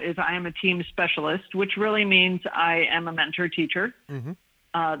title is I am a team specialist, which really means I am a mentor teacher Mm-hmm.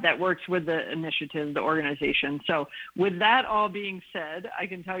 that works with the initiative, the organization. So with that all being said, I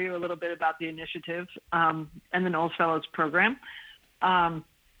can tell you a little bit about the initiative and the Knowles Fellows program.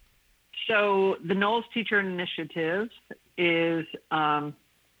 So the Knowles Teacher Initiative is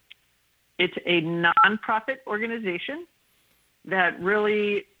it's a nonprofit organization that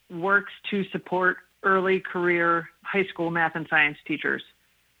really works to support early career high school math and science teachers.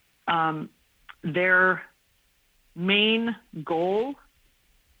 Their main goal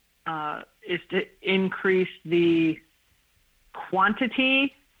is to increase the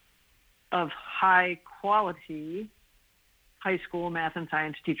quantity of high quality high school math and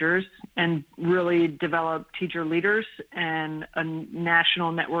science teachers and really develop teacher leaders and a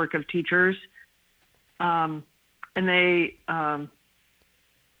national network of teachers. And they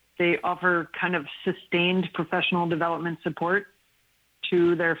offer kind of sustained professional development support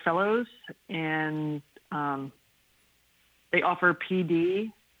to their fellows, and they offer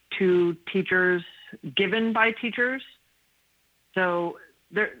PD to teachers given by teachers. So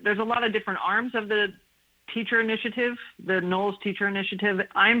there's a lot of different arms of the teacher initiative, the Knowles Teacher Initiative.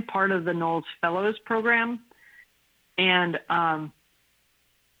 I'm part of the Knowles Fellows program. And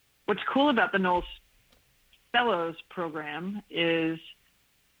what's cool about the Knowles Fellows program is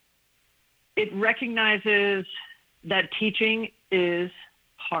it recognizes that teaching is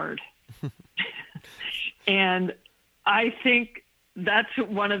hard. And I think that's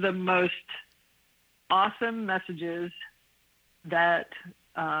one of the most awesome messages that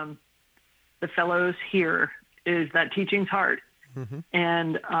the fellows hear, is that teaching's hard. Mm-hmm.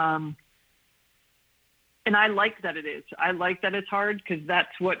 And I like that it is. I like that it's hard because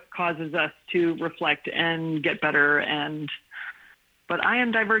that's what causes us to reflect and get better. But I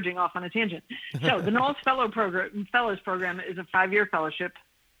am diverging off on a tangent. So the Knowles Fellows program is a 5-year fellowship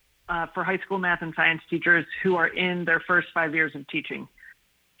for high school math and science teachers who are in their first 5 years of teaching.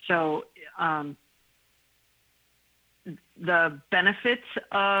 So the benefits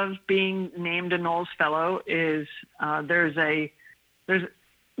of being named a Knowles Fellow is there's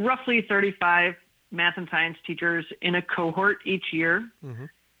roughly 35 math and science teachers in a cohort each year. Mm-hmm.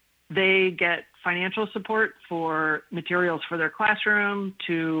 They get financial support for materials for their classroom,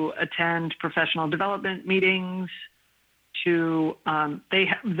 to attend professional development meetings, they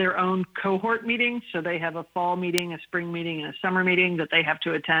have their own cohort meetings. So they have a fall meeting, a spring meeting, and a summer meeting that they have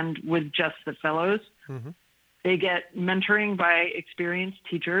to attend with just the fellows. Mm-hmm. They get mentoring by experienced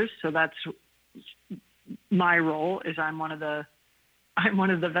teachers. So that's my role, is I'm one of the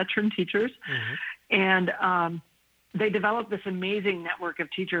veteran teachers. Mm-hmm. And they develop this amazing network of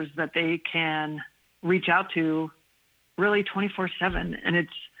teachers that they can reach out to really 24/7. And it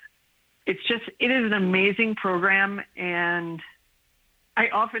is an amazing program. And I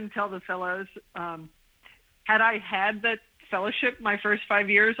often tell the fellows, had I had that fellowship my first 5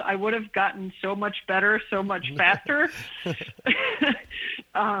 years, I would have gotten so much better, so much faster.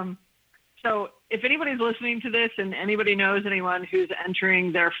 So if anybody's listening to this and anybody knows anyone who's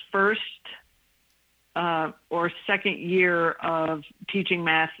entering their first or second year of teaching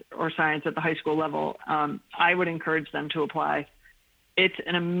math or science at the high school level, I would encourage them to apply. It's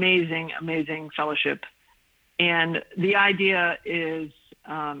an amazing, amazing fellowship. And the idea is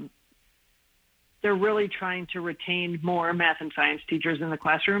they're really trying to retain more math and science teachers in the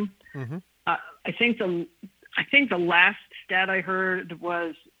classroom. Mm-hmm. I think the last stat I heard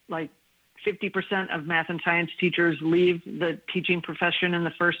was like 50% of math and science teachers leave the teaching profession in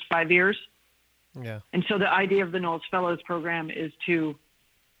the first 5 years. Yeah. And so the idea of the Knowles Fellows program is to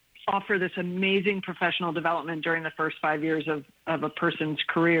offer this amazing professional development during the first 5 years of a person's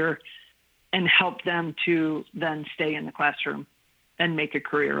career and help them to then stay in the classroom and make a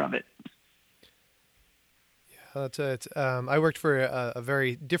career of it. I worked for a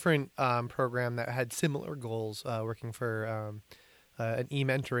very different program that had similar goals, working for an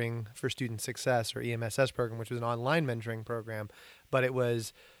e-mentoring for student success, or EMSS program, which was an online mentoring program, but it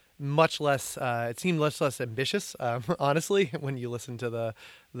was much less, it seemed much less ambitious, honestly, when you listen to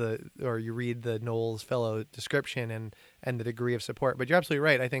or you read the Knowles Fellow description and the degree of support. But you're absolutely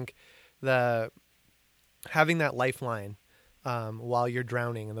right. I think having that lifeline while you're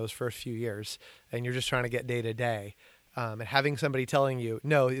drowning in those first few years and you're just trying to get day to day, and having somebody telling you,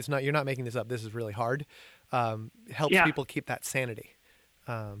 no, it's not, you're not making this up, this is really hard, helps people keep that sanity.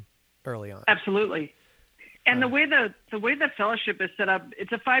 early on. Absolutely. And the way the fellowship is set up,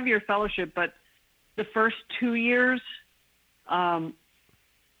 it's a 5-year fellowship, but the first 2 years, the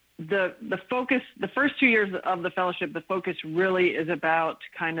focus, the first 2 years of the fellowship, the focus really is about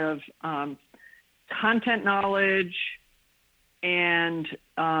kind of content knowledge and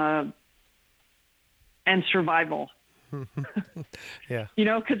survival. Yeah. You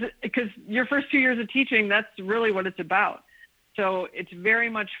know, because your first 2 years of teaching, that's really what it's about. So it's very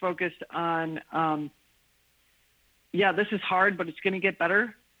much focused on, this is hard, but it's going to get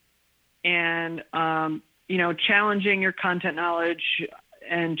better. And, challenging your content knowledge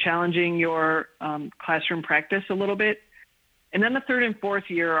and challenging your classroom practice a little bit. And then the third and fourth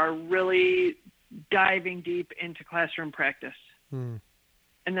year are really diving deep into classroom practice. And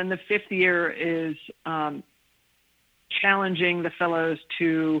then the fifth year is challenging the fellows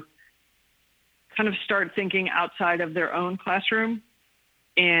to kind of start thinking outside of their own classroom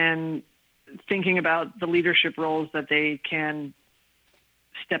and thinking about the leadership roles that they can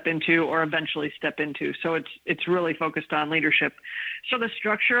step into or eventually step into. So it's really focused on leadership. So the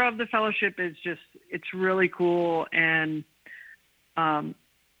structure of the fellowship is it's really cool. And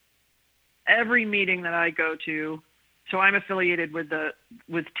every meeting that I go to, so I'm affiliated with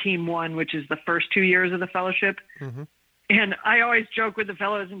Team One, which is the first 2 years of the fellowship. Mm-hmm. And I always joke with the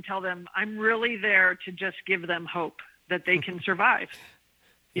fellows and tell them I'm really there to just give them hope that they can survive.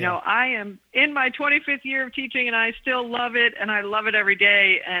 You know, I am in my 25th year of teaching and I still love it, and I love it every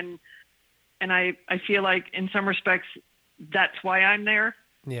day. And I feel like in some respects, that's why I'm there.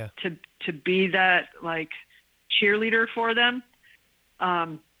 Yeah. To be that like cheerleader for them.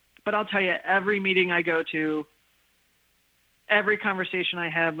 But I'll tell you, every meeting I go to, every conversation I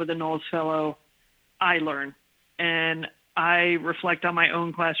have with a Knowles Fellow, I learn, and I reflect on my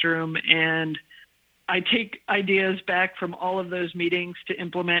own classroom, and I take ideas back from all of those meetings to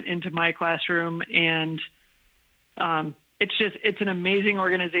implement into my classroom. And it's an amazing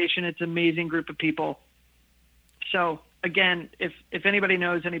organization. It's an amazing group of people. So again, if anybody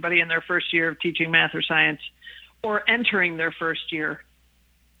knows anybody in their first year of teaching math or science or entering their first year,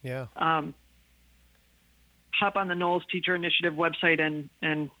 hop on the Knowles Teacher Initiative website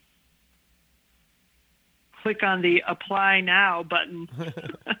and click on the Apply Now button.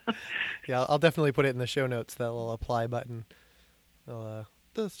 Yeah, I'll definitely put it in the show notes, that little apply button.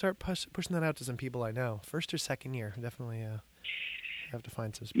 They'll start pushing that out to some people I know. First or second year, definitely have to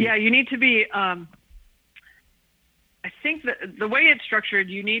find some speed. Yeah, you need to be, I think that the way it's structured,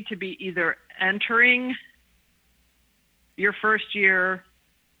 you need to be either entering your first year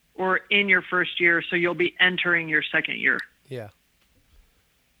or in your first year, so you'll be entering your second year. Yeah.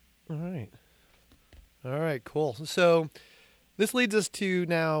 All right, cool. So this leads us to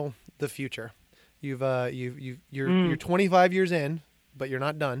now the future. You're 25 years in, but you're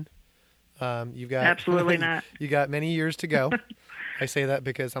not done. You've got absolutely not. You got many years to go. I say that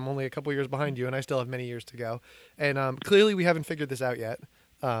because I'm only a couple years behind you, and I still have many years to go. And clearly, we haven't figured this out yet.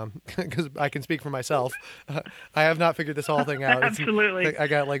 Because I can speak for myself. I have not figured this whole thing out. Absolutely. I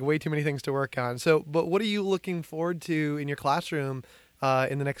got like way too many things to work on. So, but what are you looking forward to in your classroom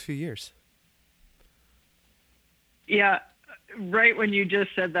in the next few years? Yeah, right when you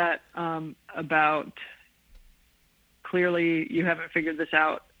just said that about clearly you haven't figured this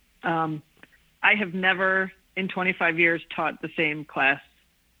out. I have never in 25 years taught the same class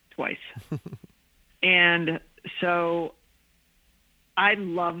twice. And so I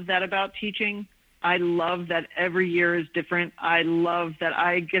love that about teaching. I love that every year is different. I love that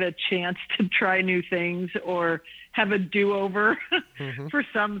I get a chance to try new things or have a do-over for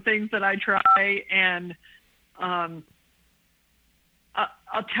some things that I try. And I'll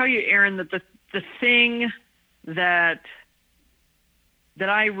tell you, Aaron, that the thing that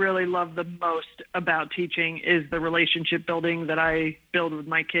I really love the most about teaching is the relationship building that I build with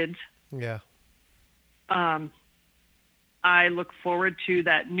my kids. Yeah. I look forward to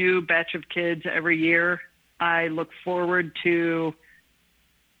that new batch of kids every year. I look forward to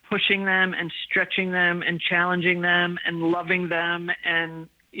pushing them and stretching them and challenging them and loving them and,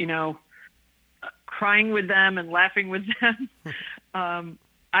 crying with them and laughing with them.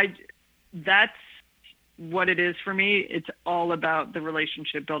 That's what it is for me. It's all about the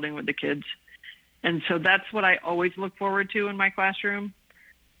relationship building with the kids. And so that's what I always look forward to in my classroom.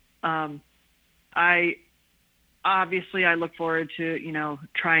 I look forward to,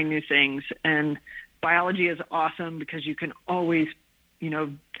 trying new things, and biology is awesome because you can always,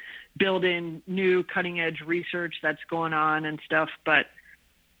 build in new cutting edge research that's going on and stuff. But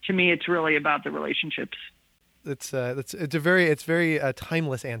to me, it's really about the relationships. It's a very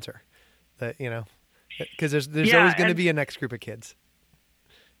timeless answer that, because there's always going to be a next group of kids.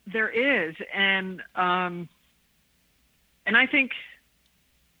 there is. And I think,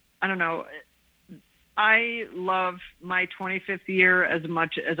 I don't know, I love my 25th year as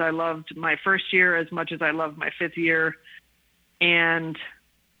much as I loved my first year, as much as I loved my 5th year. And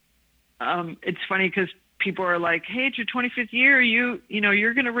it's funny because people are like, hey, it's your 25th year.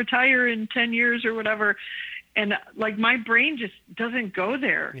 You're going to retire in 10 years or whatever. And like, my brain just doesn't go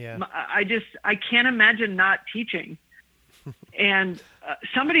there. Yeah. I can't imagine not teaching. And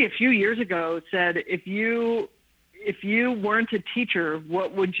somebody a few years ago said, if you weren't a teacher,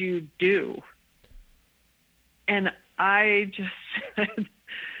 what would you do? And I just said,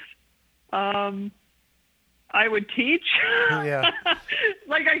 I would teach. Yeah.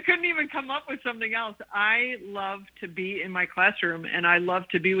 Like, I couldn't even come up with something else. I love to be in my classroom, and I love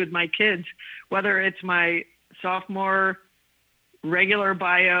to be with my kids, whether it's my sophomore regular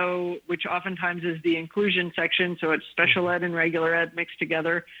bio, which oftentimes is the inclusion section, so it's special ed and regular ed mixed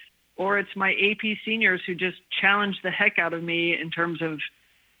together, or it's my AP seniors who just challenge the heck out of me in terms of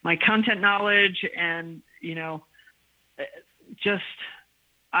my content knowledge. And, just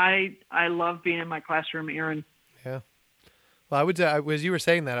I love being in my classroom, Aaron. Yeah. Well, I would say, as you were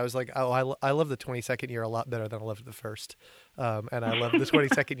saying that, I was like, oh, I love the 22nd year a lot better than I loved the first. And I love the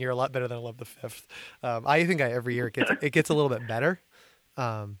 22nd year a lot better than I love the 5th. I think every year it gets a little bit better.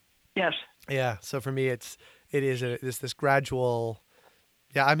 Yes. Yeah. So for me, it's this gradual,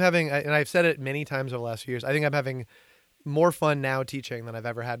 I'm having, and I've said it many times over the last few years, I think I'm having more fun now teaching than I've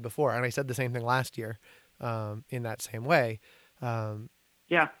ever had before. And I said the same thing last year, in that same way.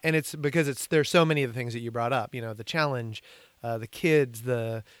 Yeah. And it's because there's so many of the things that you brought up, the challenge, the kids,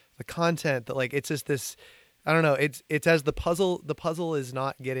 the content, that like, it's just this, I don't know. It's as the puzzle is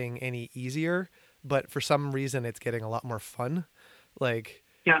not getting any easier, but for some reason it's getting a lot more fun. Like,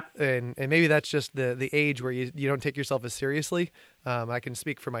 yeah. And maybe that's just the age where you don't take yourself as seriously. I can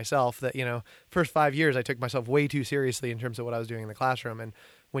speak for myself that, first 5 years I took myself way too seriously in terms of what I was doing in the classroom. And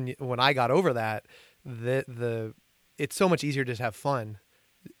when I got over that, it's so much easier to just have fun,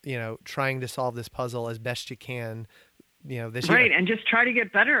 trying to solve this puzzle as best you can, this year. Right. And just try to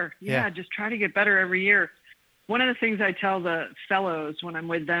get better. Yeah. Just try to get better every year. One of the things I tell the fellows when I'm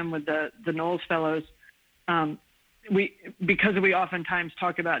with them, with the Knowles fellows, because we oftentimes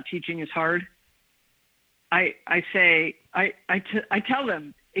talk about teaching is hard. I tell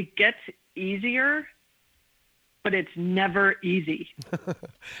them it gets easier, but it's never easy.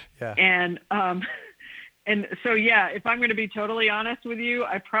 Yeah. And so, if I'm going to be totally honest with you,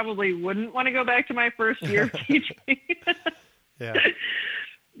 I probably wouldn't want to go back to my first year of teaching. Yeah.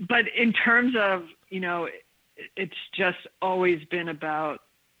 But in terms of, it's just always been about,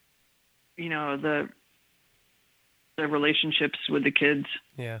 the relationships with the kids.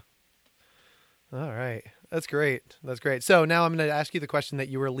 Yeah. All right. That's great. So now I'm going to ask you the question that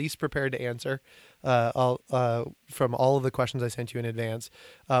you were least prepared to answer, from all of the questions I sent you in advance.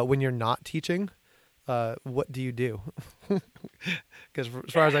 When you're not teaching, what do you do? Because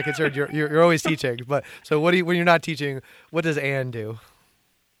as far as I'm concerned, you're always teaching. But so when you're not teaching, what does Anne do?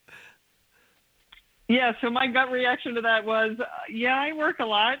 Yeah. So my gut reaction to that was, I work a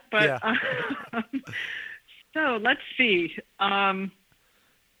lot, but yeah. So let's see.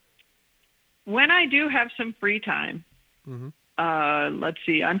 When I do have some free time, let's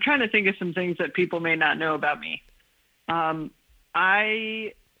see. I'm trying to think of some things that people may not know about me.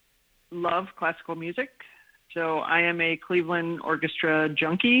 I love classical music. So I am a Cleveland Orchestra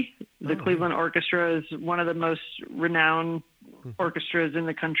junkie. The Cleveland Orchestra is one of the most renowned orchestras in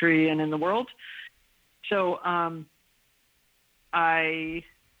the country and in the world. So I'm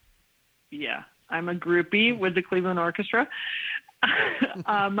a groupie with the Cleveland Orchestra.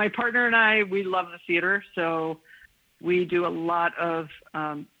 My partner and I, we love the theater. So we do a lot of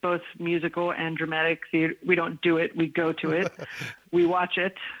both musical and dramatic theater. We don't do it. We go to it. We watch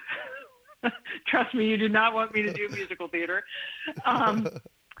it. Trust me, you do not want me to do musical theater.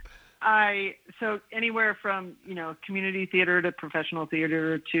 So anywhere from, community theater to professional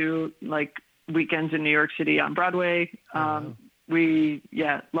theater to like weekends in New York City on Broadway. We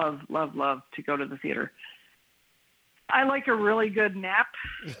love to go to the theater. I like a really good nap.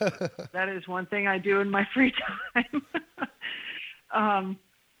 That is one thing I do in my free time.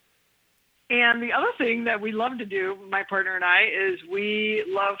 And the other thing that we love to do, my partner and I, is we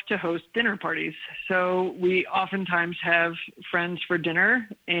love to host dinner parties. So we oftentimes have friends for dinner,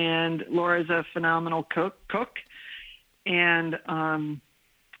 and Laura's a phenomenal cook. And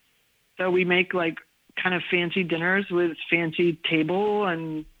so we make like kind of fancy dinners with fancy table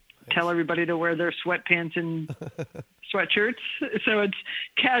and tell everybody to wear their sweatpants and sweatshirts. So it's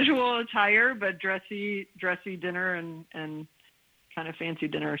casual attire, but dressy dinner and kind of fancy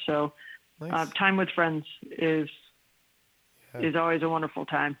dinner. So Nice. time with friends is always a wonderful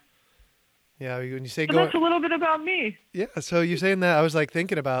time. Yeah, when you say So going, that's a little bit about me. yeah. So you're saying that, I was like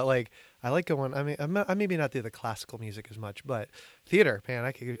thinking about like I like going. I mean, I maybe not do the classical music as much, but theater, man,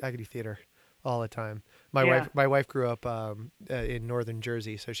 I could do theater all the time. My wife grew up in northern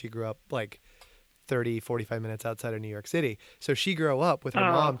Jersey, so she grew up like 30, 45 minutes outside of New York City. So she grew up with her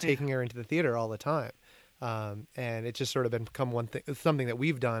mom taking her into the theater all the time, and it's just sort of become something that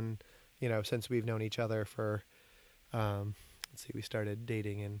we've done, since we've known each other for. Let's see, we started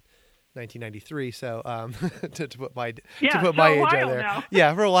dating in 1993, so to put my age out there, now.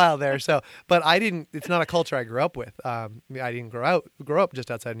 yeah, for a while there. So, but it's not a culture I grew up with. I didn't grow up just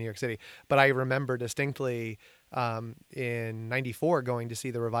outside of New York City, but I remember distinctly in '94 going to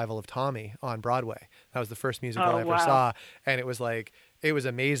see the revival of Tommy on Broadway. That was the first musical I ever saw, and it was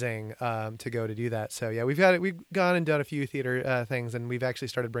amazing to go to do that. So yeah, we've gone and done a few theater things, and we've actually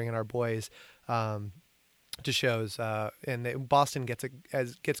started bringing our boys. To shows, and Boston gets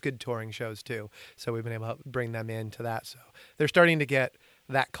good touring shows too. So we've been able to bring them into that. So they're starting to get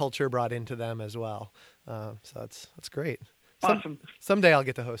that culture brought into them as well. So that's great. Awesome. Someday I'll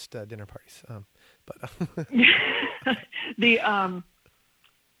get to host dinner parties. But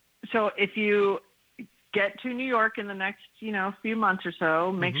so if you get to New York in the next few months or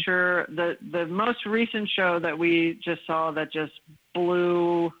so, make sure the most recent show that we just saw that just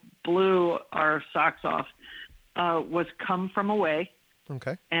blew our socks off was Come From Away.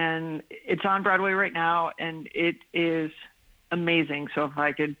 Okay. And it's on Broadway right now, and it is amazing. So if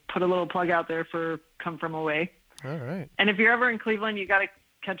I could put a little plug out there for Come From Away. All right. And if you're ever in Cleveland, you got to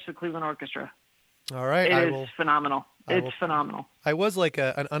catch the Cleveland Orchestra. All right. It is phenomenal. It's phenomenal. I was like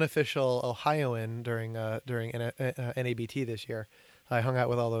an unofficial Ohioan during NABT this year. I hung out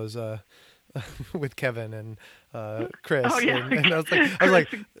with all those with Kevin and Chris. Oh yeah, and I was like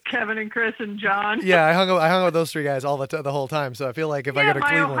Kevin and Chris and John. Yeah, I hung out with those three guys the whole time. So I feel like if I go to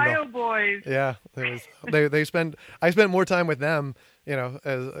Cleveland, Ohio boys. Yeah, I spent more time with them.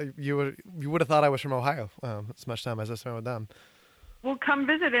 As you would have thought I was from Ohio. As much time as I spent with them. Well, come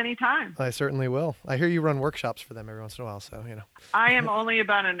visit anytime. I certainly will. I hear you run workshops for them every once in a while, so I am only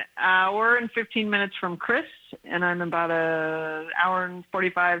about an hour and 15 minutes from Chris, and I'm about an hour and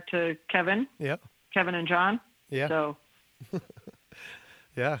 45 to Kevin. Yeah. Kevin and John. Yeah. So.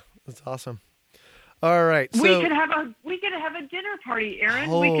 Yeah, that's awesome. All right. So we could have a dinner party, Aaron.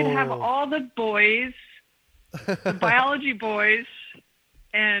 We could have all the boys, the biology boys,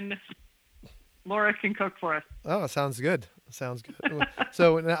 and Laura can cook for us. Oh, sounds good. Sounds good.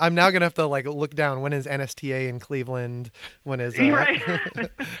 So I'm now going to have to look down. When is NSTA in Cleveland? When is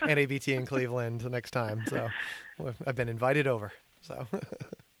NABT in Cleveland the next time? So I've been invited over. So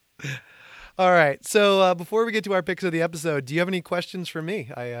all right. So before we get to our picks of the episode, do you have any questions for me?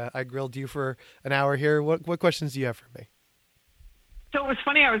 I grilled you for an hour here. What questions do you have for me? So it was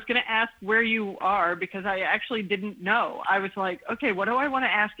funny. I was going to ask where you are because I actually didn't know. I was like, okay, what do I want to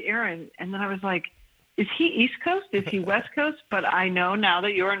ask Aaron? And then I was like, is he East Coast? Is he West Coast? But I know now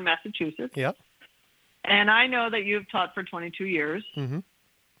that you're in Massachusetts. Yep. And I know that you've taught for 22 years. Mm-hmm.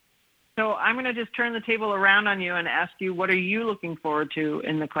 So I'm going to just turn the table around on you and ask you, what are you looking forward to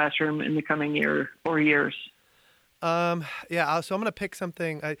in the classroom in the coming year or years? Yeah. So I'm going to pick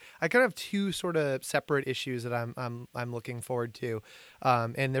something. I kind of have two sort of separate issues that I'm looking forward to,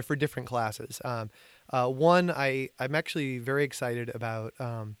 and they're for different classes. One, I'm actually very excited about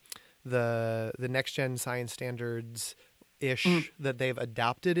the next gen science standards ish that they've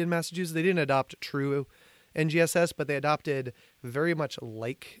adopted in Massachusetts. They didn't adopt true NGSS, but they adopted very much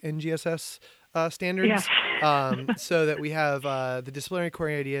like NGSS standards. Yeah. So that we have the disciplinary core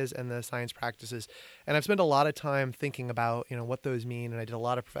ideas and the science practices. And I've spent a lot of time thinking about, what those mean. And I did a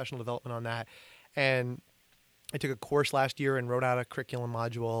lot of professional development on that. And I took a course last year and wrote out a curriculum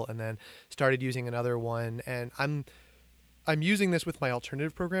module and then started using another one. And I'm using this with my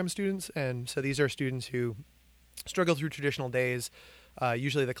alternative program students. And so these are students who struggle through traditional days.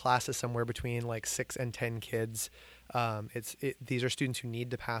 Usually the class is somewhere between 6 and 10 kids. These are students who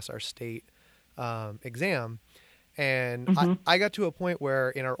need to pass our state exam. And I got to a point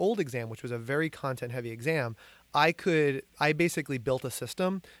where in our old exam, which was a very content heavy exam, I basically built a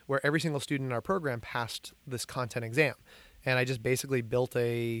system where every single student in our program passed this content exam. And I just basically built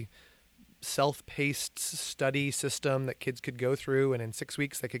a self-paced study system that kids could go through, and in 6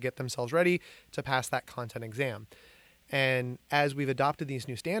 weeks they could get themselves ready to pass that content exam. And as we've adopted these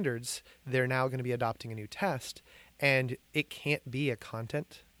new standards, they're now going to be adopting a new test, and it can't be a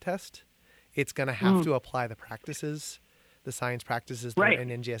content test. It's going to have to apply the practices, the science practices that are in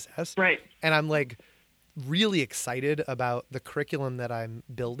NGSS. Right. And I'm like, really excited about the curriculum that I'm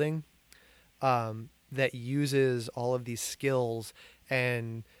building, that uses all of these skills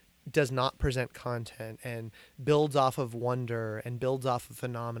and does not present content and builds off of wonder and builds off of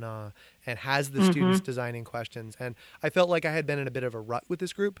phenomena and has the students designing questions. And I felt like I had been in a bit of a rut with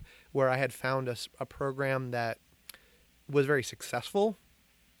this group where I had found a program that was very successful,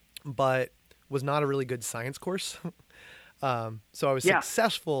 but was not a really good science course. So I was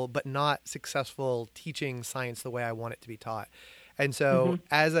successful, but not successful teaching science the way I want it to be taught. And so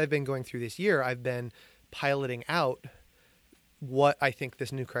as I've been going through this year, I've been piloting out what I think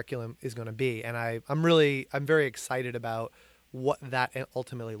this new curriculum is going to be. And I'm very excited about what that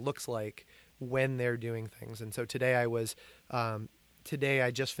ultimately looks like when they're doing things. And so today I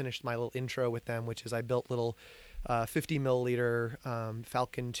just finished my little intro with them, which is I built little 50 milliliter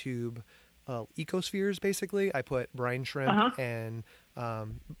Falcon tube ecospheres. Basically, I put brine shrimp and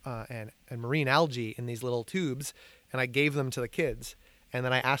marine algae in these little tubes, and I gave them to the kids. And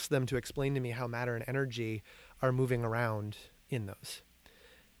then I asked them to explain to me how matter and energy are moving around in those.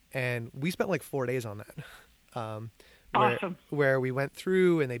 And we spent like 4 days on that. Awesome. Where we went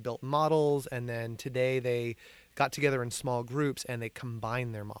through and they built models, and then today they got together in small groups and they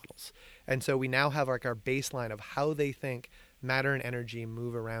combined their models. And so we now have like our baseline of how they think matter and energy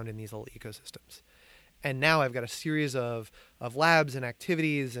move around in these little ecosystems. And now I've got a series of labs and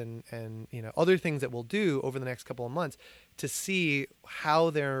activities and other things that we'll do over the next couple of months to see how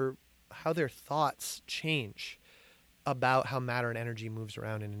their thoughts change about how matter and energy moves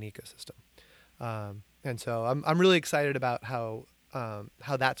around in an ecosystem. And so I'm really excited about how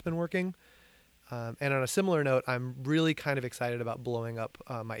that's been working. And on a similar note, I'm really kind of excited about blowing up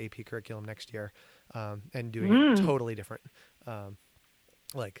my AP curriculum next year and doing it totally different. I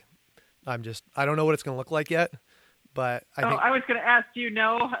don't know what it's going to look like yet, but I was going to ask, do you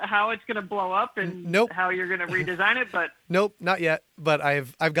know how it's going to blow up and how you're going to redesign it? But nope, not yet. But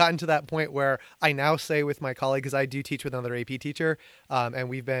I've gotten to that point where I now say with my colleague, because I do teach with another AP teacher, and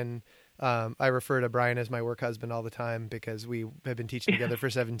we've been, I refer to Brian as my work husband all the time because we have been teaching together for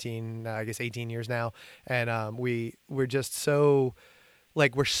 18 years now. And we're just so,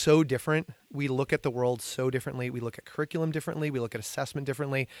 we're so different. We look at the world so differently. We look at curriculum differently. We look at assessment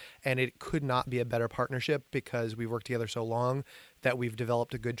differently. And it could not be a better partnership because we've worked together so long that we've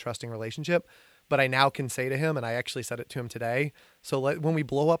developed a good, trusting relationship. But I now can say to him, and I actually said it to him today, so when we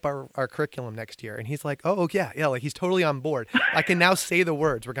blow up our curriculum next year, and he's like, oh, yeah, he's totally on board. I can now say the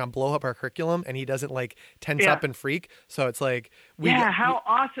words, we're going to blow up our curriculum, and he doesn't tense up and freak. So it's how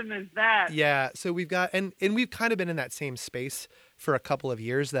awesome is that? Yeah, so we've got, and we've kind of been in that same space for a couple of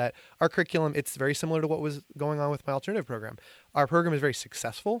years that our curriculum, it's very similar to what was going on with my alternative program. Our program is very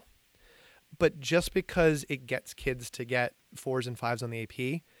successful, but just because it gets kids to get 4s and 5s on the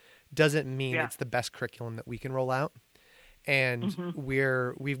AP doesn't mean it's the best curriculum that we can roll out. And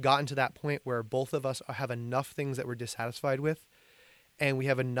we've gotten to that point where both of us have enough things that we're dissatisfied with, and we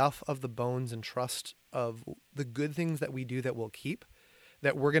have enough of the bones and trust of the good things that we do that we'll keep,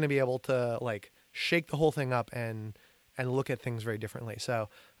 that we're going to be able to shake the whole thing up and look at things very differently. So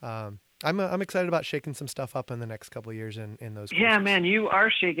I'm excited about shaking some stuff up in the next couple of years in those courses. Yeah, man, you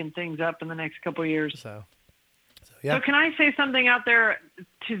are shaking things up in the next couple of years. So can I say something out there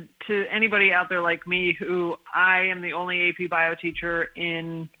to anybody out there like me, who I am the only AP bio teacher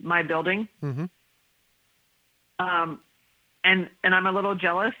in my building? Mm-hmm. And I'm a little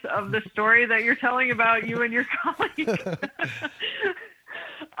jealous of the story that you're telling about you and your colleague.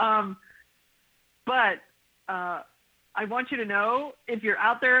 But I want you to know, if you're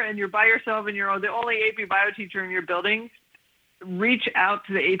out there and you're by yourself and you're the only AP bio teacher in your building, reach out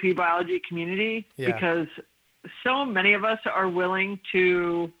to the AP biology community, because so many of us are willing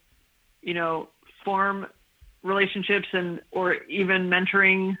to, form relationships or even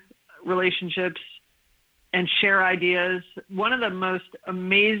mentoring relationships and share ideas. One of the most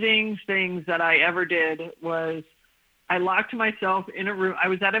amazing things that I ever did was I locked myself in a room. I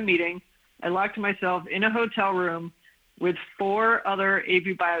was at a meeting. I locked myself in a hotel room with 4 other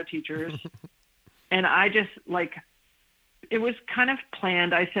AP bio teachers. And I just it was kind of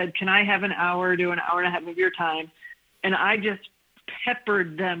planned. I said, can I have an hour, do an hour and a half of your time? And I just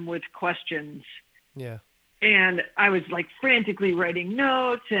peppered them with questions. Yeah. And I was frantically writing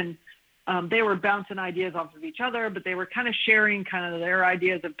notes, and they were bouncing ideas off of each other, but they were kind of sharing their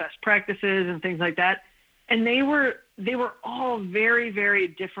ideas of best practices and things like that. And they were all very, very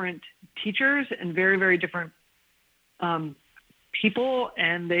different teachers and very, very different people.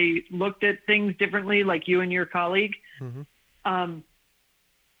 And they looked at things differently, like you and your colleague. Mm-hmm.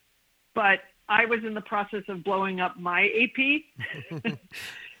 But I was in the process of blowing up my AP.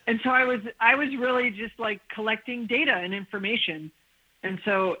 And so I was really just like collecting data and information. And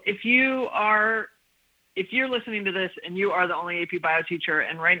so if you're listening to this and you are the only AP Bio teacher,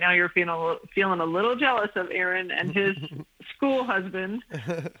 and right now you're feeling a little jealous of Aaron and his school husband,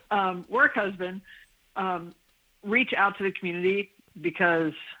 work husband, reach out to the community,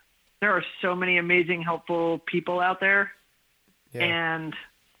 because there are so many amazing, helpful people out there. Yeah. And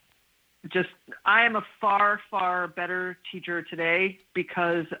just, I am a far, far better teacher today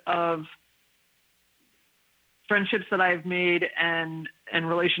because of friendships that I've made and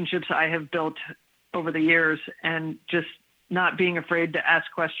relationships I have built over the years, and just not being afraid to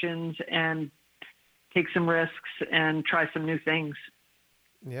ask questions and take some risks and try some new things.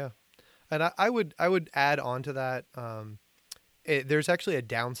 Yeah. And I would add on to that. There's actually a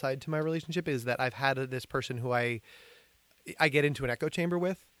downside to my relationship, is that I've had this person who I get into an echo chamber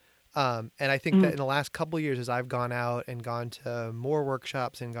with. And I think that in the last couple of years, as I've gone out and gone to more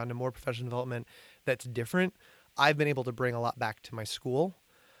workshops and gone to more professional development that's different, I've been able to bring a lot back to my school.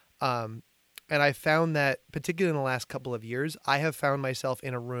 And I found that, particularly in the last couple of years, I have found myself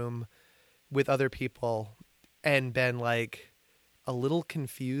in a room with other people and been like a little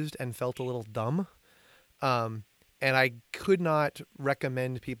confused and felt a little dumb. And I could not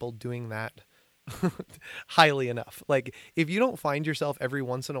recommend people doing that highly enough. Like, if you don't find yourself every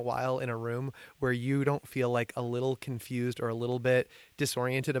once in a while in a room where you don't feel like a little confused or a little bit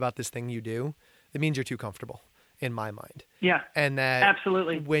disoriented about this thing you do, it means you're too comfortable, in my mind. Yeah. And that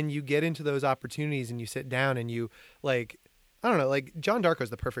absolutely, when you get into those opportunities and you sit down and you, like, I don't know, like John Darko is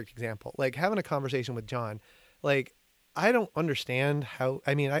the perfect example. Like, having a conversation with John, like, I don't understand how,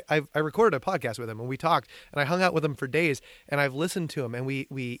 I mean, I recorded a podcast with him and we talked and I hung out with him for days and I've listened to him and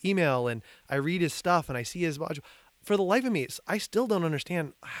we email and I read his stuff and I see his module. For the life of me, I still don't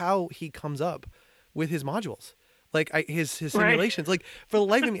understand how he comes up with his modules. Like his simulations, right. Like, for the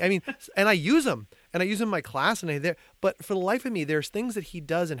life of me, I mean, and I use them in my class but for the life of me, there's things that he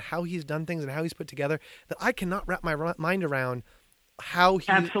does and how he's done things and how he's put together that I cannot wrap my mind around how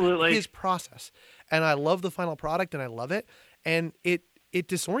his process. And I love the final product and I love it. And it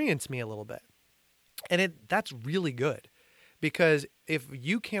disorients me a little bit. And that's really good, because if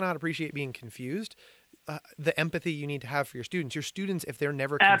you cannot appreciate being confused, the empathy you need to have for your students, if they're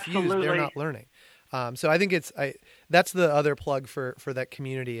never confused, absolutely. They're not learning. So I think that's the other plug for that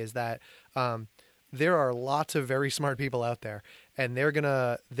community, is that there are lots of very smart people out there, and they're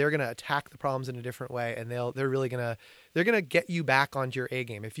gonna attack the problems in a different way, and they're really gonna get you back onto your A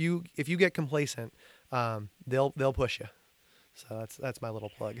game. If you get complacent, they'll push you. So that's my little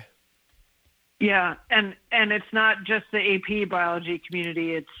plug. Yeah, and it's not just the AP biology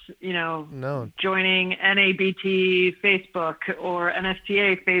community. It's, joining NABT Facebook or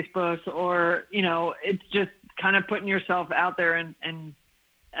NSTA Facebook, or, it's just kind of putting yourself out there and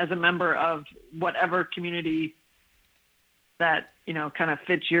as a member of whatever community that, kind of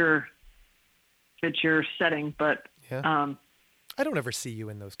fits your setting. But yeah. I don't ever see you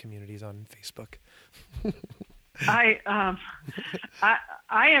in those communities on Facebook. I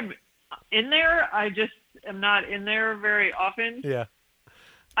am in there. I just am not in there very often. Yeah.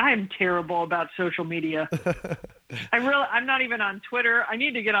 I'm terrible about social media. I'm not even on Twitter. I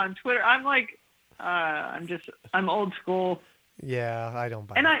need to get on Twitter. I'm like, I'm old school. Yeah, I don't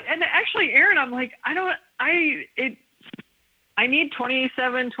buy it. And actually, Aaron, I'm like, I need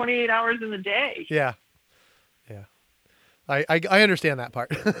 27, 28 hours in the day. Yeah. Yeah. I understand that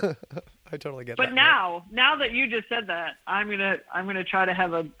part. I totally get that. But now that you just said that, I'm gonna try to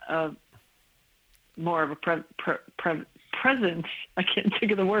have a more of a presence. I can't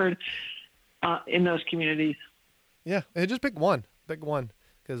think of the word in those communities. Yeah, and just pick one,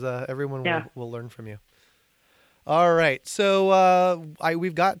 because everyone will learn from you. All right, so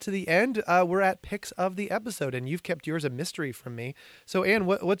we've got to the end. We're at picks of the episode, and you've kept yours a mystery from me. So, Ann,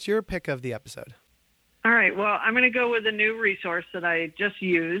 what's your pick of the episode? All right, well, I'm going to go with a new resource that I just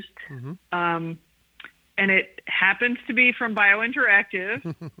used, and it happens to be from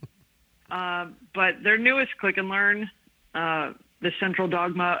BioInteractive, but their newest Click and Learn, The Central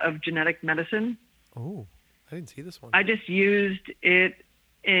Dogma of Genetic Medicine. Oh, I didn't see this one. I just used it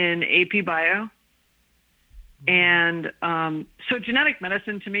in AP Bio. And so genetic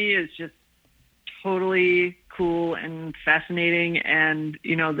medicine to me is just totally cool and fascinating. And,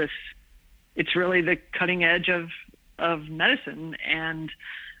 it's really the cutting edge of medicine. And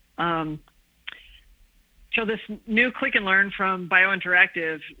so this new Click and Learn from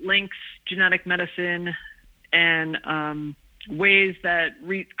BioInteractive links genetic medicine and ways that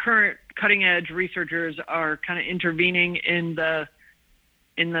current cutting edge researchers are kind of intervening in the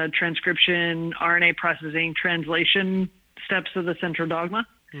transcription, RNA processing, translation steps of the Central Dogma.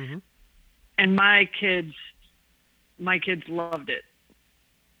 Mm-hmm. And my kids loved it.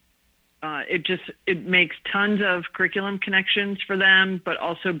 It makes tons of curriculum connections for them, but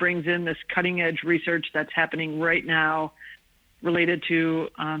also brings in this cutting edge research that's happening right now related to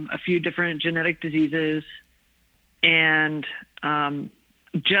a few different genetic diseases, and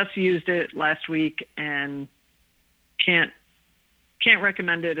just used it last week and can't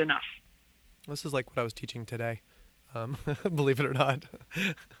recommend it enough. This is like what I was teaching today, believe it or not.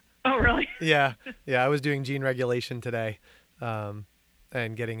 Oh, really? Yeah. I was doing gene regulation today,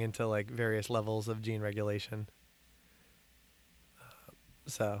 and getting into like various levels of gene regulation.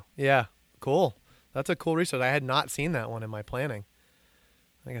 So yeah, cool. That's a cool resource. I had not seen that one in my planning.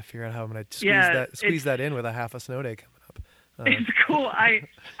 I gotta figure out how I'm gonna squeeze that in with a half a snow day coming up. It's cool. I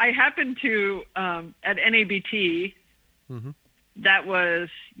happened to at NABT. Mm-hmm. That was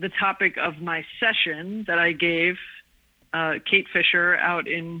the topic of my session that I gave Kate Fisher out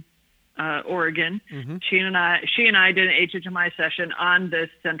in Oregon. Mm-hmm. She and I did an HHMI session on this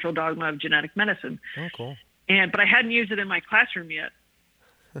central dogma of genetic medicine. Oh, cool. But I hadn't used it in my classroom yet.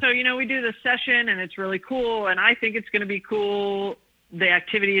 So, we do this session and it's really cool. And I think it's going to be cool, the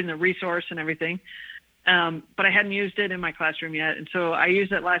activity and the resource and everything. But I hadn't used it in my classroom yet. And so I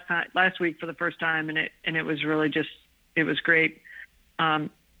used it last week for the first time, and it was really it was great.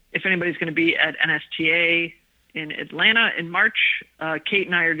 If anybody's going to be at NSTA in Atlanta in March, Kate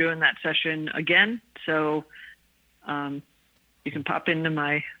and I are doing that session again. So you can pop into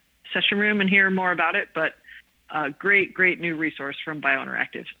my session room and hear more about it. But great new resource from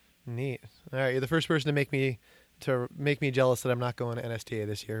BioInteractive. Neat. All right, you're the first person to make me jealous that I'm not going to NSTA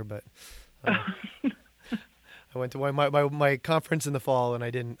this year, but I went to my conference in the fall and I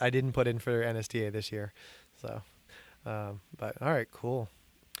didn't put in for NSTA this year. So, but all right, cool.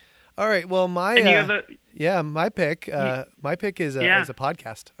 All right, well, my pick is a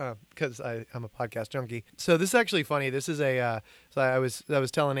podcast because I'm a podcast junkie. So this is actually funny. This is so I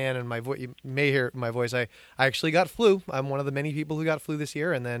was telling Ann, and you may hear my voice. I actually got flu. I'm one of the many people who got flu this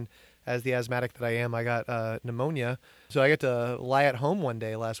year, and then as the asthmatic that I am, I got pneumonia. So I got to lie at home one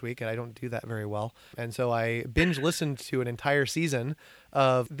day last week, and I don't do that very well. And so I binge listened to an entire season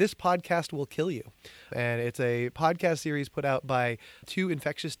of This Podcast Will Kill You. And it's a podcast series put out by two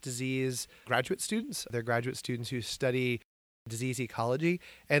infectious disease graduate students. They're graduate students who study disease ecology.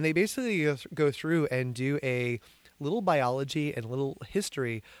 And they basically go through and do a little biology and little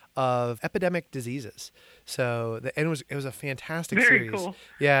history of epidemic diseases. So it was a fantastic series. Very cool.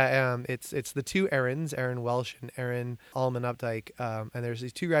 Yeah, it's the two Erin's, Erin Welsh and Erin Allman Updike, and there's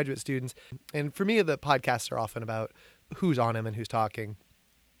these two graduate students. And for me, the podcasts are often about who's on them and who's talking.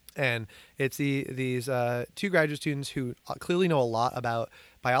 And it's these two graduate students who clearly know a lot about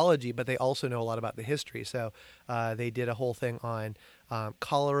biology, but they also know a lot about the history. So they did a whole thing on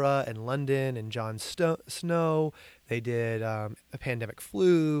cholera in London and John Snow. They did a pandemic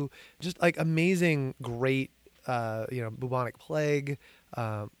flu, just like amazing, great, bubonic plague,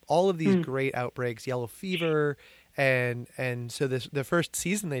 all of these great outbreaks, yellow fever. And so the first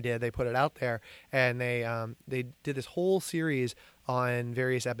season they put it out there, and they did this whole series on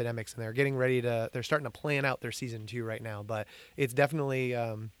various epidemics, and they're starting to plan out their season 2 right now. But it's definitely,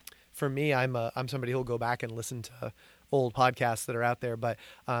 for me, I'm somebody who'll go back and listen to old podcasts that are out there. But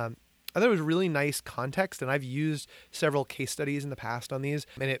I thought it was really nice context, and I've used several case studies in the past on these,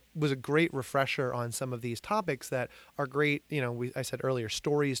 and it was a great refresher on some of these topics that are great. I said earlier,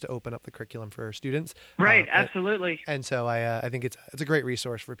 stories to open up the curriculum for students. Right, absolutely. And so I think it's a great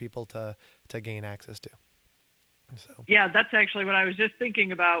resource for people to gain access to. So. Yeah, that's actually what I was just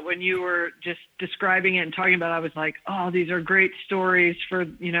thinking about when you were just describing it and talking about it. I was like, oh, these are great stories for,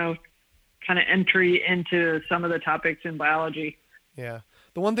 kind of entry into some of the topics in biology. Yeah.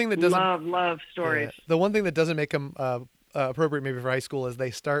 The one thing that doesn't love stories. Yeah, the one thing that doesn't make them appropriate maybe for high school is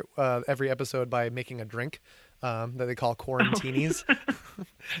they start every episode by making a drink that they call quarantinis.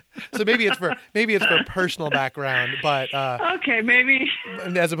 So maybe it's for personal background, but okay, maybe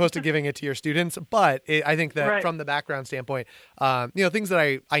as opposed to giving it to your students. But I think that from the background standpoint, things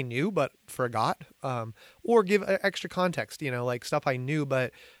that I knew but forgot, or give extra context. Like stuff I knew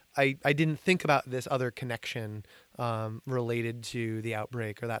but I didn't think about this other connection related to the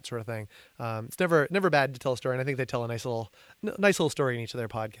outbreak or that sort of thing. It's never bad to tell a story, and I think they tell a nice little story in each of their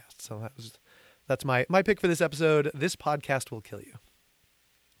podcasts. So that's my pick for this episode. This Podcast Will Kill You.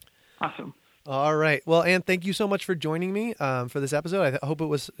 Awesome. All right. Well, Ann, thank you so much for joining me for this episode. I hope it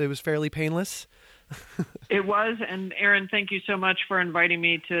was fairly painless. It was, and Aaron, thank you so much for inviting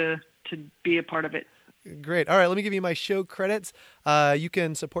me to be a part of it. Great. All right, let me give you my show credits. You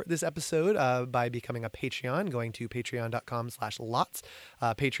can support this episode by becoming a Patreon, going to patreon.com/lots.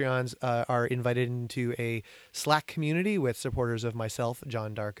 Patreons are invited into a Slack community with supporters of myself,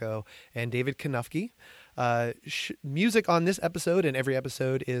 John Darko, and David Kanufke. Music on this episode and every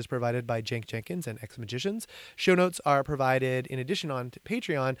episode is provided by Jank Jenkins and Ex Magicians. Show notes are provided in addition on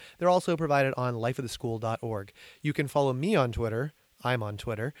Patreon. They're also provided on lifeoftheschool.org. You can follow me on Twitter. I'm on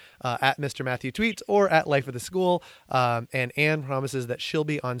Twitter, at Mr. Matthew Tweets or at Life of the School. And Anne promises that she'll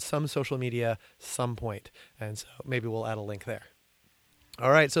be on some social media some point. And so maybe we'll add a link there. All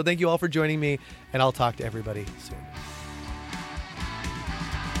right. So thank you all for joining me, and I'll talk to everybody soon.